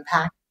 How do you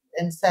unpack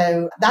it? And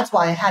so that's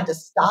why I had to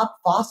stop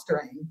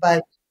fostering.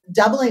 But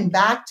doubling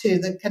back to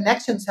the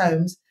Connections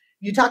Homes,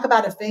 you talk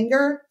about a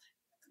finger.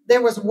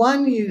 There was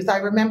one youth I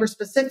remember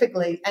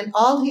specifically, and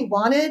all he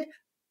wanted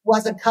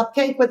was a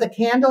cupcake with a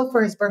candle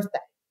for his birthday.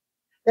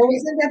 There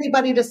wasn't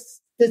anybody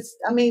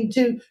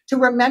to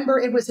remember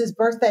it was his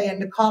birthday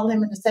and to call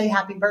him and to say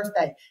happy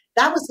birthday.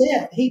 That was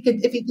it.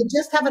 If he could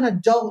just have an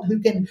adult who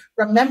can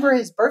remember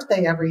his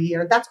birthday every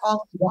year, that's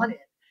all he wanted.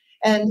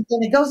 And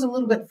it goes a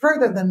little bit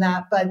further than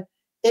that, but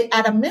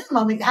at a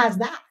minimum, it has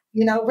that.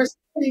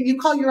 You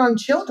call your own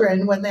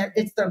children when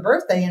it's their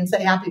birthday and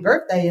say happy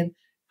birthday and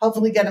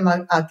hopefully get them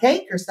a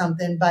cake or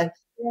something. But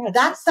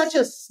that's such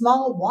a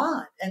small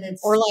want. And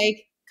or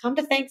like, come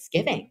to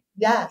Thanksgiving.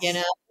 Yes.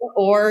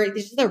 Or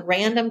it's just a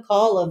random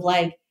call of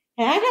like,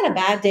 hey, I had a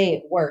bad day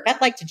at work. I'd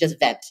like to just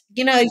vent.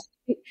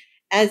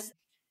 As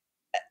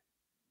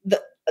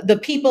the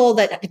people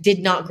that did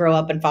not grow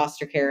up in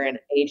foster care and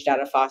aged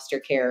out of foster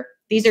care,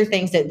 these are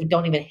things that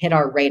don't even hit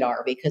our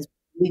radar because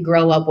we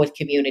grow up with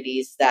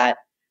communities that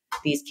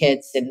these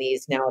kids and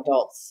these now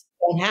adults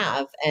don't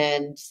have.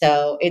 And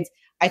so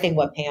I think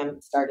what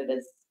Pam started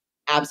is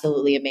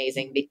absolutely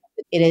amazing because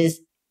it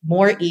is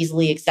more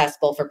easily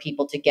accessible for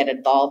people to get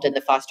involved in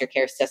the foster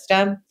care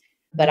system.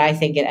 But I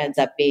think it ends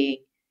up being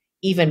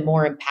even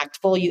more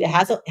impactful. It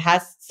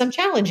has some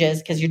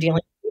challenges because you're dealing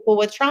with people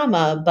with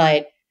trauma,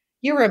 but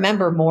you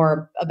remember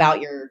more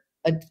about your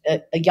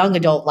a young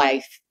adult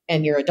life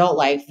and your adult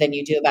life than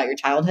you do about your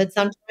childhood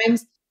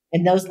sometimes.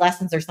 And those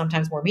lessons are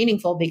sometimes more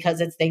meaningful because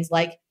it's things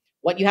like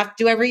what you have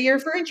to do every year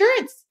for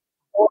insurance,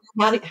 or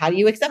how do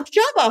you accept a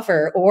job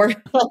offer, or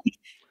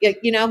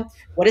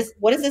what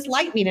does this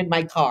light mean in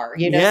my car?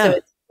 So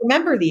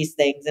remember these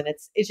things, and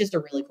it's just a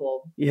really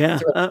cool. Yeah,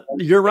 really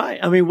cool you're right.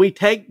 I mean, we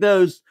take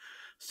those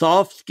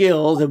soft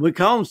skills and we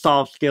call them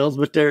soft skills,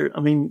 but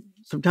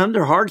sometimes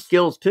they're hard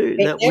skills too.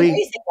 They're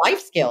basic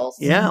life skills.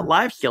 Yeah,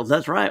 life skills.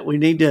 That's right. We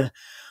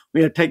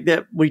take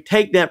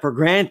that for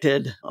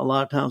granted a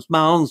lot of times.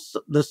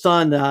 The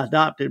son that I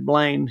adopted,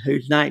 Blaine,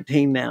 who's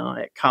 19 now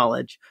at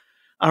college.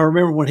 I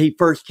remember when he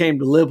first came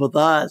to live with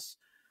us,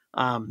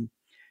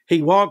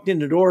 he walked in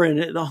the door, and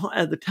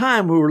at the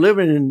time we were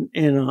living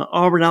in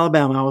Auburn,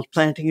 Alabama. I was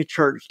planting a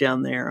church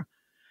down there,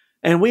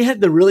 and we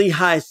had the really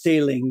high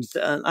ceilings.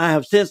 I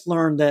have since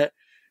learned that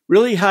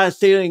really high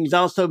ceilings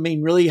also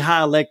mean really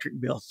high electric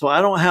bills. So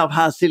I don't have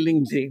high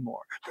ceilings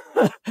anymore.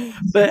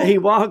 But he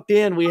walked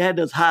in, we had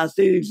those high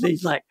ceilings, and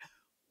he's like,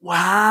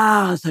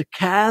 wow, it's a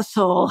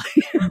castle.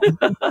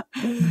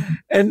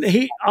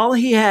 And all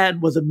he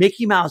had was a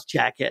Mickey Mouse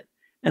jacket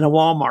and a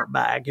Walmart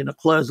bag and the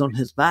clothes on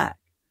his back.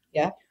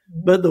 Yeah.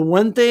 But the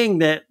one thing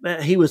that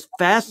he was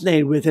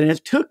fascinated with, and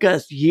it took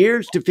us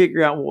years to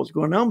figure out what was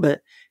going on,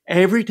 but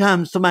every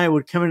time somebody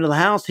would come into the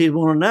house, he'd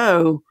want to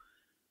know,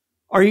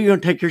 are you going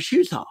to take your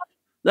shoes off?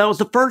 That was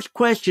the first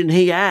question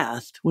he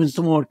asked when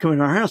someone would come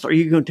in our house. Are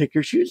you going to take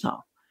your shoes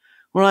off?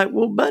 We're like,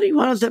 well, buddy,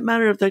 why does it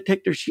matter if they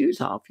take their shoes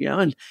off?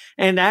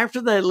 And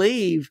after they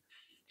leave,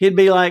 he'd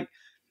be like,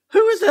 who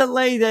was that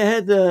lady that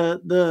had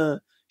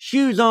the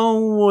shoes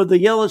on with the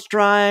yellow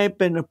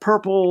stripe and the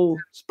purple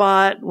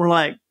spot? And we're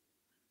like,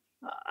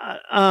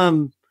 I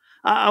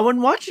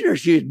wasn't watching her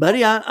shoes,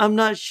 buddy. I'm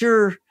not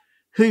sure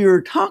who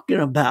you're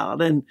talking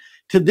about. And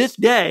to this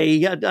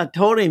day, I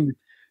told him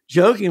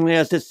jokingly,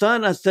 I said,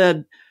 son,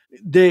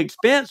 the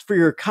expense for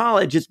your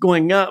college is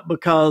going up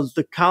because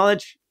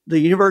the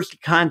university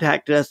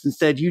contacted us and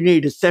said, you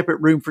need a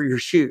separate room for your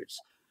shoes.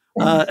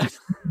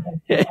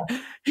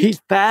 He's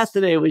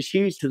fascinated with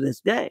shoes to this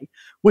day.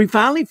 We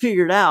finally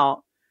figured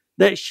out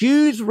that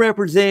shoes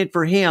represent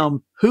for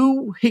him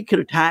who he could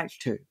attach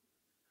to.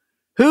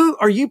 Who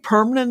are you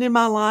permanent in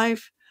my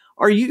life?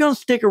 Are you going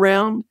to stick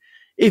around?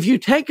 If you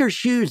take your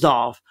shoes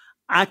off,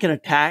 I can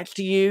attach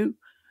to you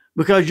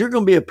because you're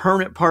going to be a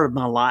permanent part of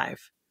my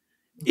life.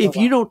 If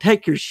you don't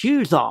take your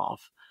shoes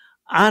off,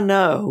 I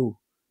know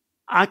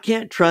I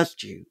can't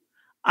trust you.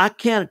 I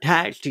can't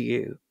attach to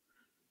you.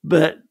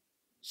 But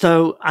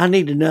so I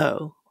need to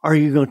know, are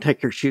you going to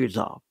take your shoes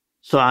off?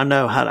 So I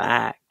know how to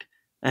act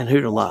and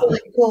who to love.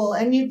 Really cool.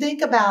 And you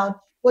think about,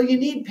 well, you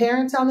need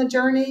parents on the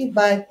journey,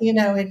 but,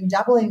 in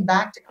doubling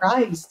back to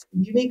Christ,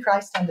 you need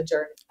Christ on the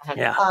journey.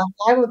 Yeah.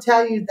 I will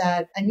tell you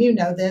that, and you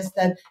know this,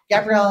 that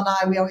Gabrielle and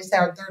I, we always say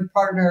our third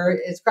partner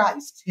is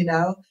Christ,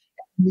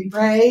 We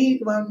pray,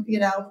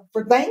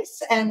 for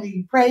thanks, and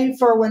we pray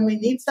for when we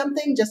need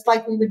something, just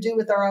like we would do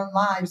with our own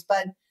lives.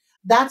 But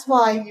that's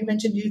why you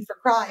mentioned Youth for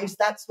Christ.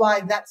 That's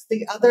why that's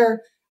the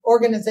other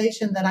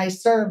organization that I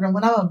serve. And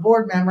when I'm a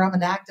board member, I'm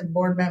an active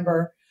board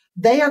member.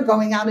 They are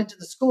going out into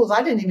the schools.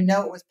 I didn't even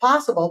know it was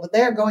possible, but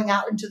they're going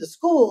out into the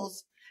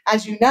schools,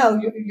 as you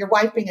know, your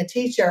wife being a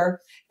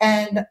teacher.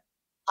 And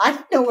I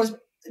didn't know it was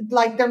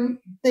like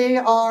they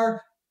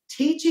are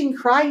teaching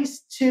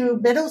Christ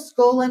to middle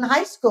school and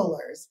high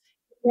schoolers.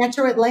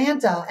 Metro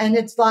Atlanta. And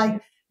it's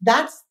like,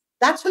 that's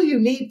who you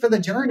need for the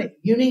journey.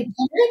 You need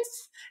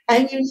parents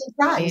and you need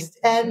Christ.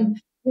 And,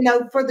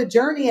 for the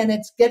journey, and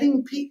it's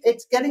getting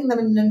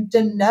them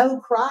to know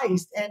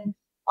Christ. And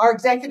our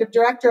executive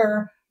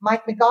director,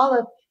 Mike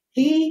McAuliffe,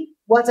 he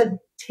was a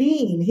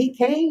teen. He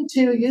came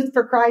to Youth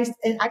for Christ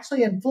and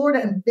actually in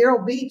Florida in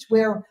Vero Beach,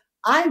 where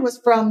I was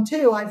from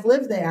too. I've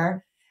lived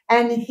there.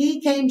 And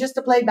he came just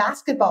to play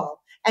basketball.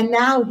 And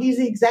now he's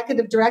the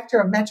executive director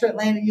of Metro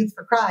Atlanta Youth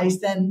for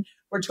Christ. And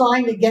we're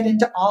trying to get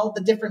into all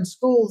the different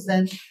schools.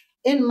 And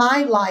in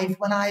my life,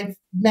 when I've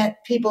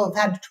met people who've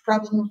had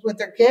problems with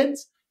their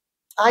kids,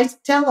 I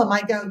tell them,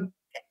 I go,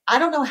 I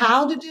don't know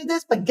how to do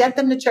this, but get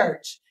them to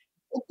church.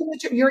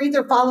 You're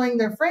either following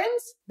their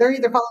friends, or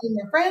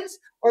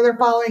they're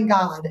following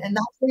God. And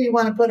that's where you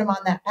want to put them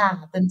on that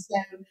path. And so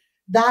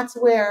that's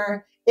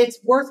where it's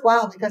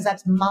worthwhile, because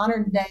that's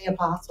modern day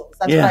apostles.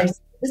 That's what I say.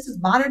 This is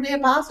modern day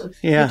apostles.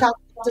 Yeah. You talk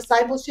about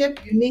discipleship,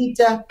 you need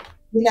to,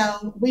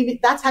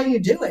 that's how you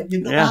do it.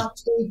 You go out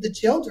to the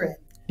children.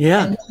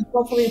 Yeah. And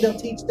hopefully they'll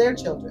teach their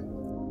children.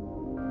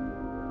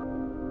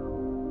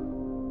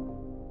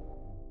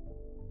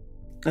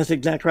 That's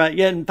exactly right.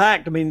 Yeah, in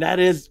fact, I mean that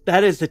is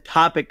the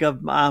topic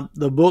of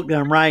the book that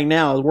I'm writing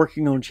now. I'm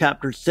working on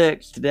chapter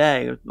 6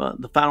 today,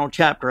 the final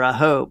chapter. I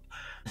hope.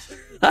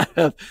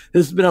 This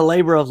has been a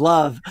labor of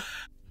love,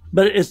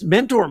 but it's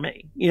mentor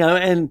me,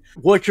 and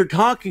what you're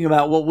talking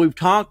about, what we've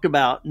talked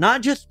about.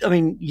 Not just, I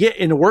mean, yeah,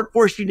 in the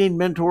workforce you need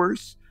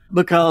mentors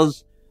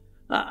because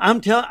I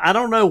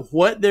don't know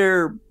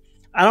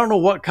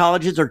what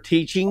colleges are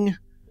teaching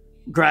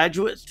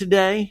graduates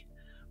today,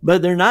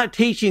 but they're not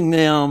teaching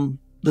them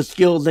the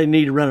skills they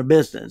need to run a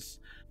business.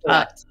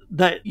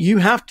 That you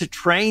have to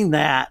train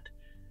that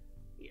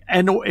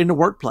in the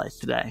workplace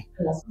today.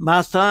 Yes.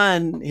 My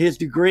son, his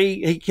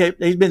degree,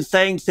 he's been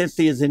saying since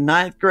he is in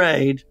 9th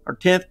grade or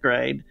 10th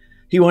grade,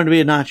 he wanted to be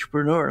an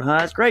entrepreneur.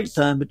 That's great,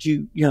 son, but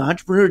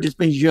entrepreneur just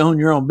means you own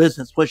your own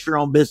business. What's your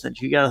own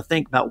business? You got to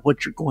think about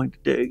what you're going to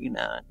do,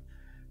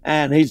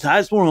 And I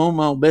just want to own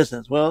my own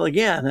business. Well,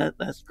 again,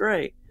 that's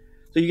great.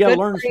 So you got to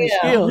learn some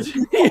skills.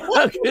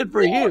 Good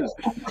for you.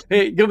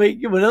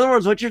 In other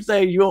words, what you're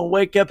saying, you want to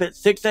wake up at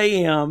 6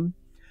 a.m.,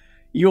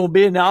 you want to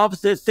be in the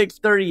office at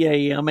 6:30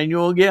 a.m., and you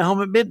want to get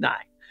home at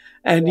midnight.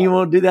 And you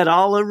want to do that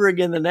all over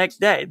again the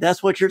next day.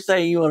 That's what you're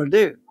saying you want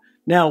to do.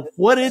 Now,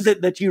 what is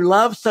it that you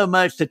love so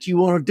much that you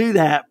want to do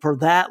that for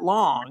that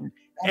long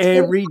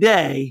every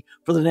day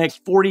for the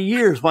next 40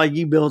 years while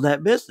you build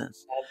that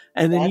business?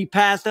 And then you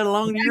pass that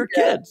along to your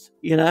kids,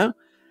 Yeah.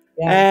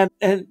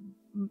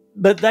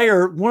 But they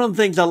are, one of the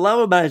things I love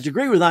about his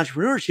degree with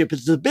entrepreneurship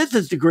is the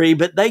business degree,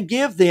 but they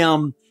give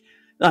them,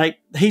 like,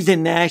 he's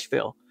in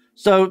Nashville.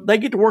 So they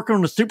get to work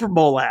on the Super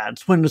Bowl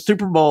ads when the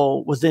Super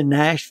Bowl was in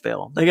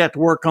Nashville. They got to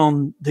work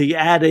on the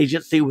ad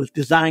agency with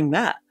designing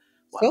that.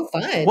 So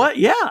fun. What?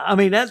 Yeah. I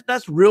mean,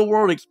 that's real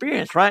world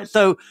experience, right?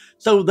 So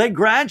they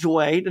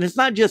graduate, and it's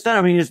not just that.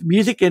 I mean, it's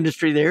music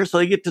industry there. So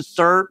they get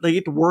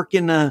to work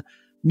in the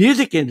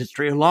music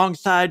industry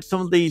alongside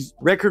some of these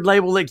record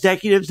label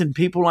executives and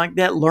people like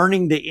that,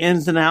 learning the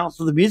ins and outs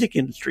of the music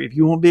industry if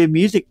you want to be a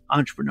music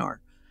entrepreneur.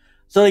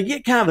 So they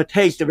get kind of a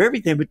taste of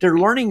everything, but they're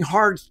learning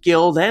hard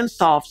skills and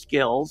soft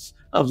skills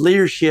of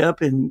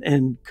leadership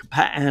and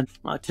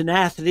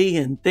tenacity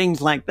and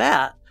things like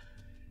that.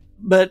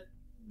 But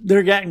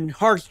they're getting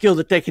hard skills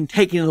that they can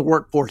take into the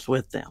workforce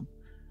with them.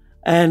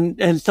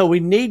 And so we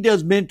need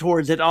those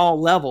mentors at all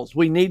levels.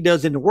 We need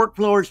those in the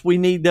workforce. We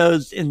need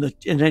those and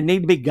they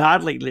need to be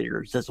godly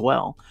leaders as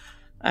well.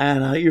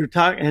 And you're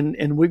talking,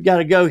 and we've got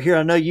to go here.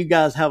 I know you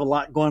guys have a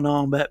lot going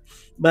on, but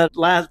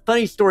last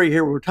funny story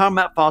here. We're talking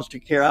about foster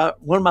care.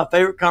 One of my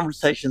favorite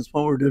conversations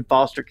when we were doing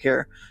foster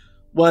care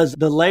was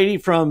the lady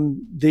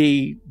from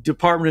the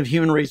Department of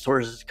Human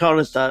Resources called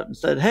us up and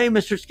said, "Hey,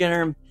 Mr.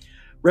 Skinner,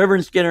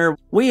 Reverend Skinner,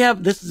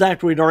 this is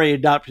after we'd already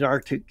adopted our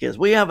 2 kids.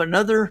 We have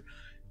another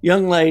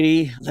young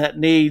lady that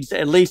needs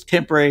at least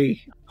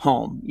temporary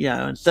home,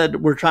 and said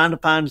we're trying to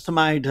find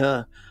somebody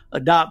to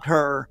adopt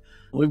her.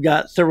 We've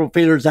got several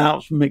feelers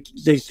out from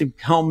existing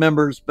home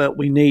members, but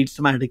we need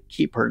somebody to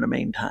keep her in the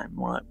meantime."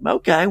 We're like,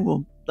 okay,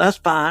 well, that's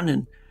fine.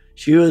 And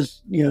she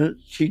was,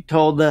 she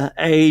told the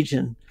age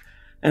and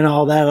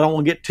all that. I don't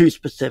want to get too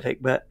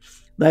specific, but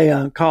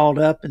they called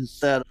up and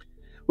said,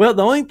 "Well,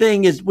 the only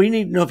thing is we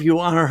need to know if you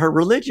honor her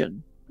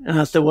religion." And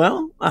I said,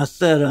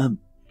 I'm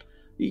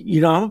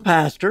a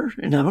pastor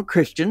and I'm a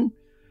Christian.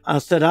 I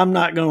said, I'm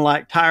not going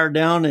to tie her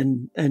down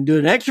and do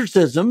an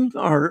exorcism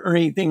or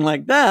anything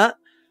like that.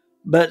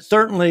 But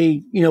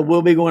certainly,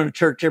 we'll be going to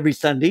church every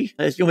Sunday.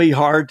 It's going to be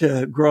hard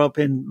to grow up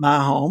in my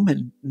home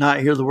and not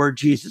hear the word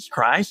Jesus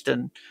Christ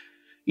and,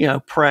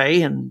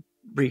 pray and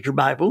read your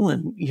Bible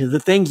and, the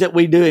things that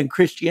we do in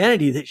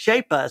Christianity that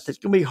shape us. It's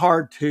going to be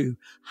hard to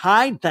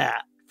hide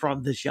that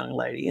from this young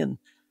lady. And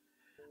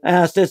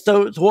I said,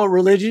 so what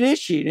religion is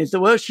she? And he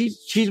said, well, she's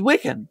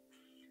Wiccan.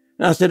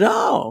 And I said,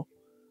 oh.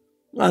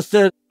 I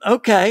said,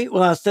 okay.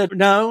 Well, I said,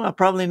 no, I'm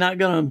probably not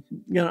going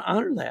to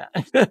honor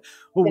that.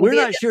 Well, we're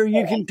not sure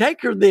you can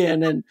take her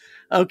then. And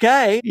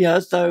okay.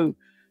 So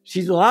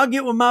she's, well, I'll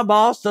get with my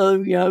boss.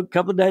 So, a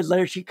couple of days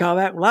later, she called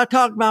back. Well, I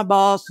talked to my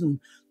boss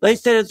and they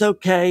said it's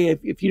okay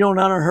if you don't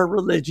honor her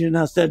religion.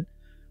 I said,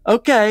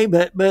 okay.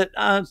 But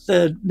I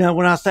said, no,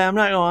 when I say I'm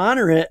not going to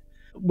honor it,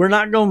 we're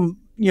not going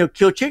to,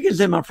 kill chickens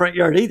in my front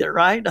yard either.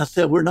 Right. I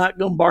said, we're not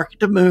going to bark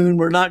at the moon.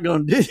 We're not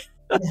going to do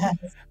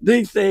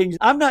these things.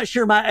 I'm not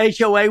sure my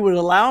HOA would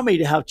allow me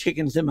to have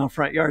chickens in my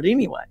front yard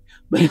anyway.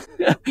 But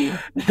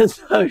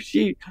so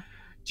she's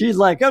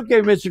like, okay,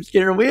 Mr.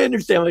 Skinner, we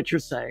understand what you're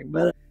saying.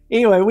 But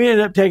anyway, we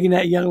ended up taking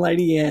that young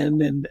lady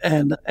in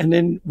and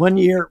then one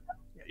year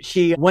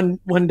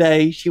one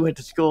day she went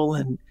to school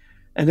and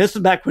this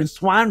was back when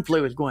swine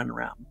flu was going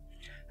around.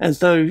 And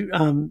so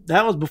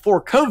that was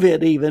before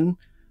COVID even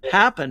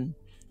happened.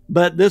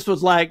 But this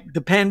was like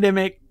the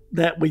pandemic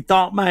that we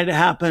thought might have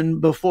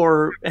happened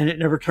before, and it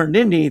never turned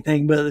into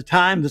anything. But at the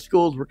time, the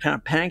schools were kind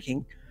of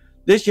panicking.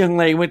 This young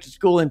lady went to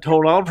school and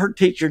told all of her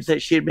teachers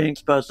that she had been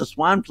exposed to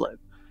swine flu.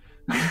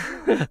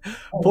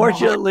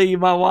 Fortunately,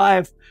 my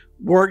wife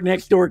worked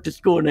next door to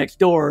school next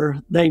door.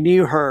 They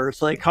knew her,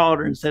 so they called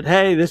her and said,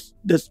 hey,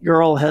 this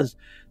girl has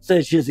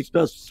said she's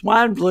exposed to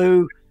swine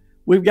flu.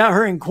 we've got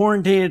her in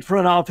quarantine at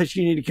front office.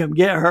 You need to come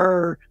get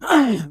her.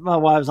 My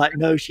wife's like,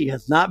 no, she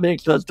has not been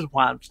exposed to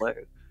swine flu.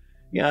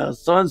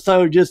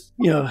 So-and-so just,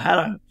 had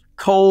a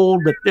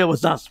cold, but it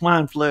was not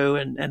swine flu,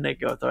 and they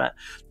go through that.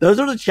 Those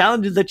are the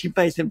challenges that you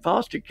face in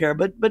foster care,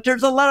 but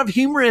there's a lot of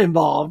humor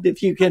involved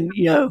if you can,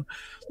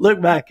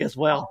 look back as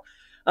well.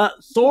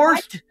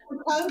 Sourced.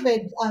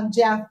 COVID,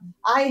 Jeff,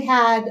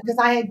 because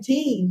I had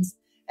teens,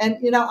 and,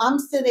 I'm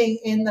sitting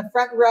in the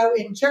front row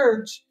in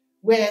church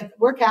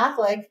we're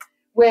Catholic,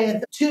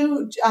 with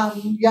two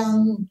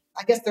young,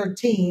 I guess they're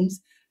teens,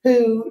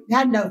 who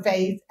had no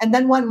faith, and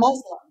then one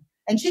Muslim.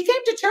 And she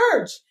came to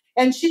church,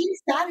 and she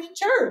sat in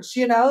church,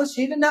 she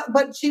didn't know,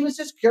 but she was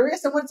just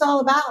curious of what it's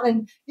all about.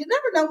 And you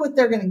never know what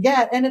they're going to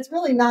get. And it's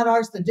really not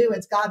ours to do.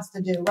 It's God's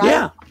to do, right?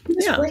 Yeah.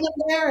 Just bring them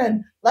there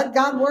and let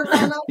God work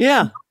on them.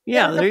 Yeah.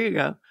 There you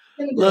go.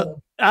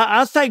 Look,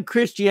 I say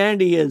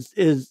Christianity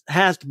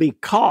has to be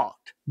caught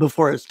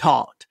before it's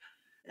taught.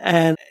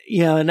 And,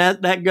 and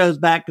that goes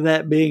back to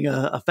that being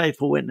a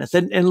faithful witness.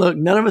 And look,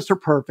 none of us are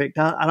perfect.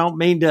 I don't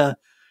mean to,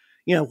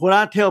 what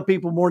I tell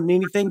people more than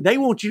anything, they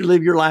want you to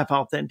live your life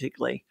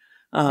authentically.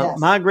 Yes.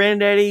 My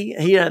granddaddy,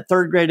 he had a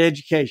third grade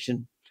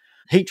education.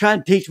 He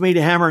tried to teach me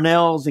to hammer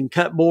nails and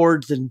cut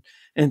boards and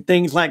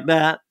things like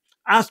that.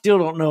 I still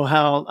don't know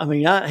how. I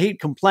mean,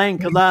 he'd complain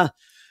because I,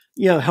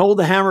 hold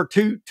the hammer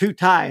too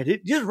tight.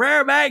 It just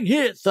rear back and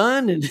hit it,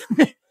 son. And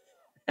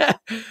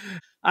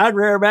I'd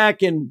rear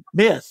back and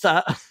miss.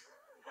 But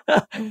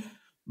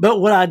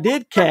what I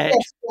did catch.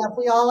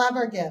 We all have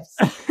our gifts.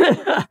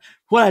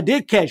 What I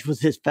did catch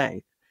was his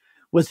faith,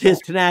 was his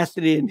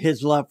tenacity and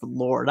his love for the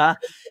Lord.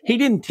 He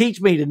didn't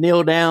teach me to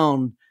kneel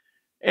down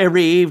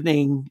every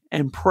evening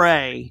and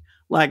pray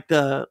like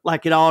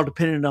it all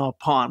depended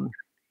upon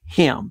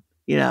him,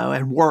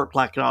 and work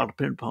like it all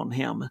depended upon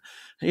him.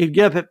 He'd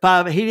get up at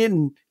 5. He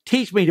didn't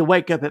teach me to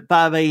wake up at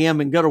 5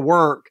 a.m. and go to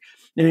work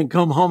and then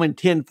come home and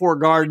tend 4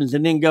 gardens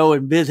and then go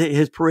and visit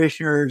his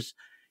parishioners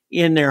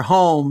in their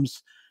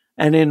homes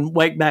and then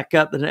wake back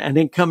up and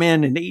then come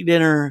in and eat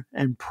dinner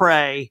and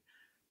pray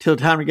till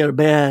time to go to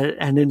bed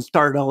and then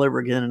start all over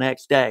again the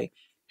next day.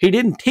 He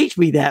didn't teach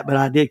me that, but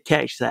I did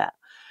catch that.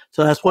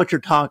 So that's what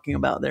you're talking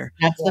about there.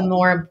 That's the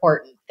more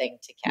important thing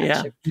to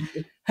catch.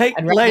 Yeah. Hey,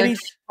 I'd rather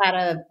ladies, how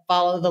to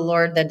follow the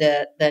Lord than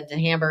to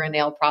hammer a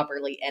nail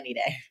properly any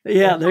day.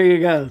 Yeah, there you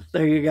go.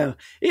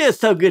 It is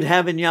so good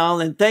having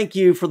y'all, and thank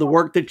you for the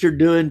work that you're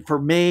doing for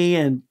me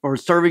and for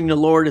serving the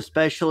Lord,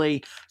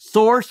 especially.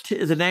 Sourced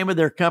is the name of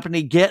their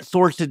company. Get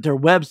Sourced at their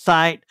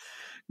website.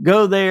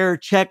 Go there,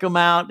 check them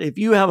out. If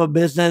you have a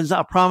business,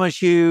 I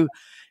promise you,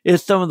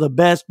 it's some of the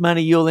best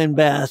money you'll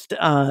invest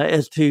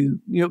as to,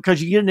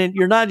 because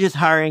you're not just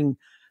hiring,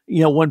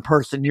 one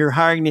person, you're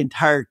hiring the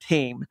entire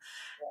team.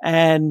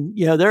 And,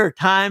 there are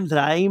times that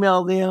I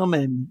email them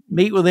and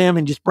meet with them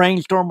and just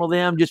brainstorm with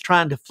them, just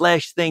trying to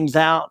flesh things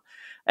out.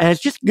 And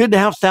it's just good to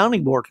have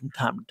sounding board from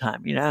time to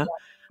time,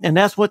 and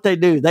that's what they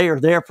do. They are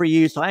there for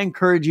you. So I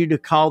encourage you to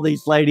call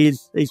these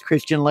ladies, these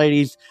Christian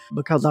ladies,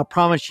 because I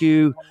promise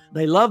you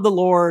they love the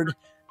Lord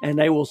and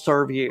they will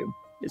serve you.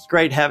 It's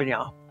great having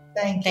y'all.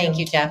 Thank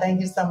you, Jeff. Thank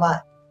you so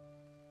much.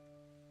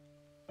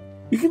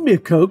 You can be a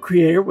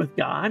co-creator with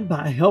God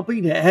by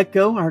helping to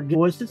echo our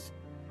voices.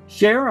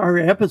 Share our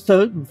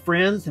episodes with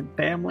friends and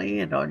family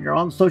and on your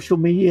own social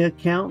media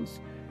accounts.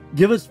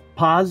 Give us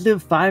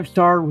positive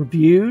 5-star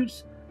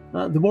reviews.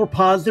 The more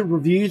positive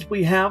reviews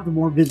we have, the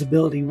more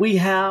visibility we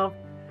have,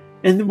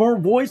 and the more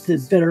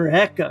voices that are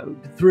echoed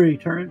through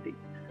eternity.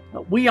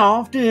 We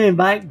often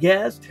invite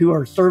guests who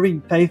are serving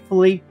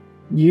faithfully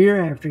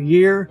year after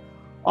year,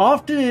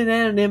 often in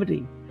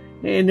anonymity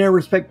in their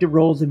respective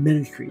roles in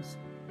ministries.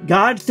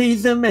 God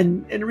sees them,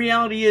 and the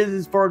reality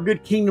is for a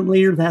good kingdom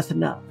leader, that's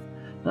enough.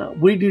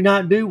 We do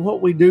not do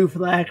what we do for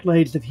the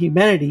accolades of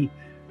humanity.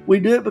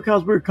 We do it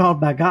because we're called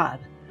by God.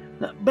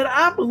 But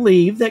I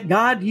believe that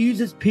God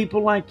uses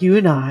people like you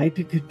and I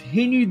to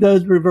continue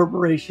those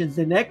reverberations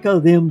and echo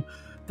them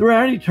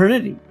throughout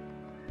eternity.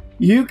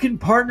 You can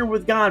partner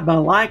with God by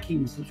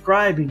liking,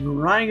 subscribing, or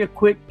writing a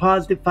quick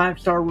positive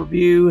 5-star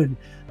review, and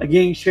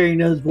again, sharing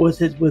those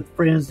voices with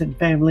friends and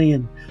family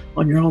and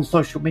on your own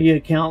social media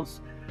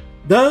accounts.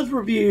 Those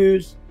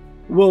reviews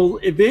will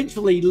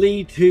eventually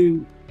lead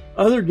to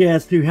other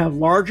guests who have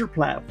larger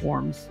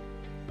platforms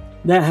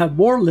that have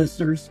more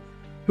listeners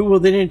who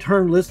will then in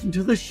turn listen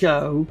to the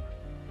show.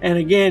 And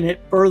again,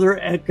 it further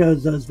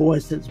echoes those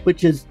voices,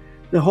 which is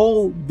the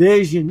whole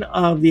vision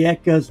of the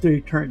Echoes Through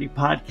Eternity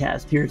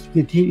podcast here, is to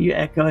continue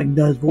echoing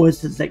those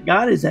voices that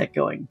God is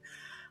echoing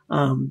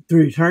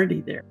through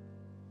eternity there.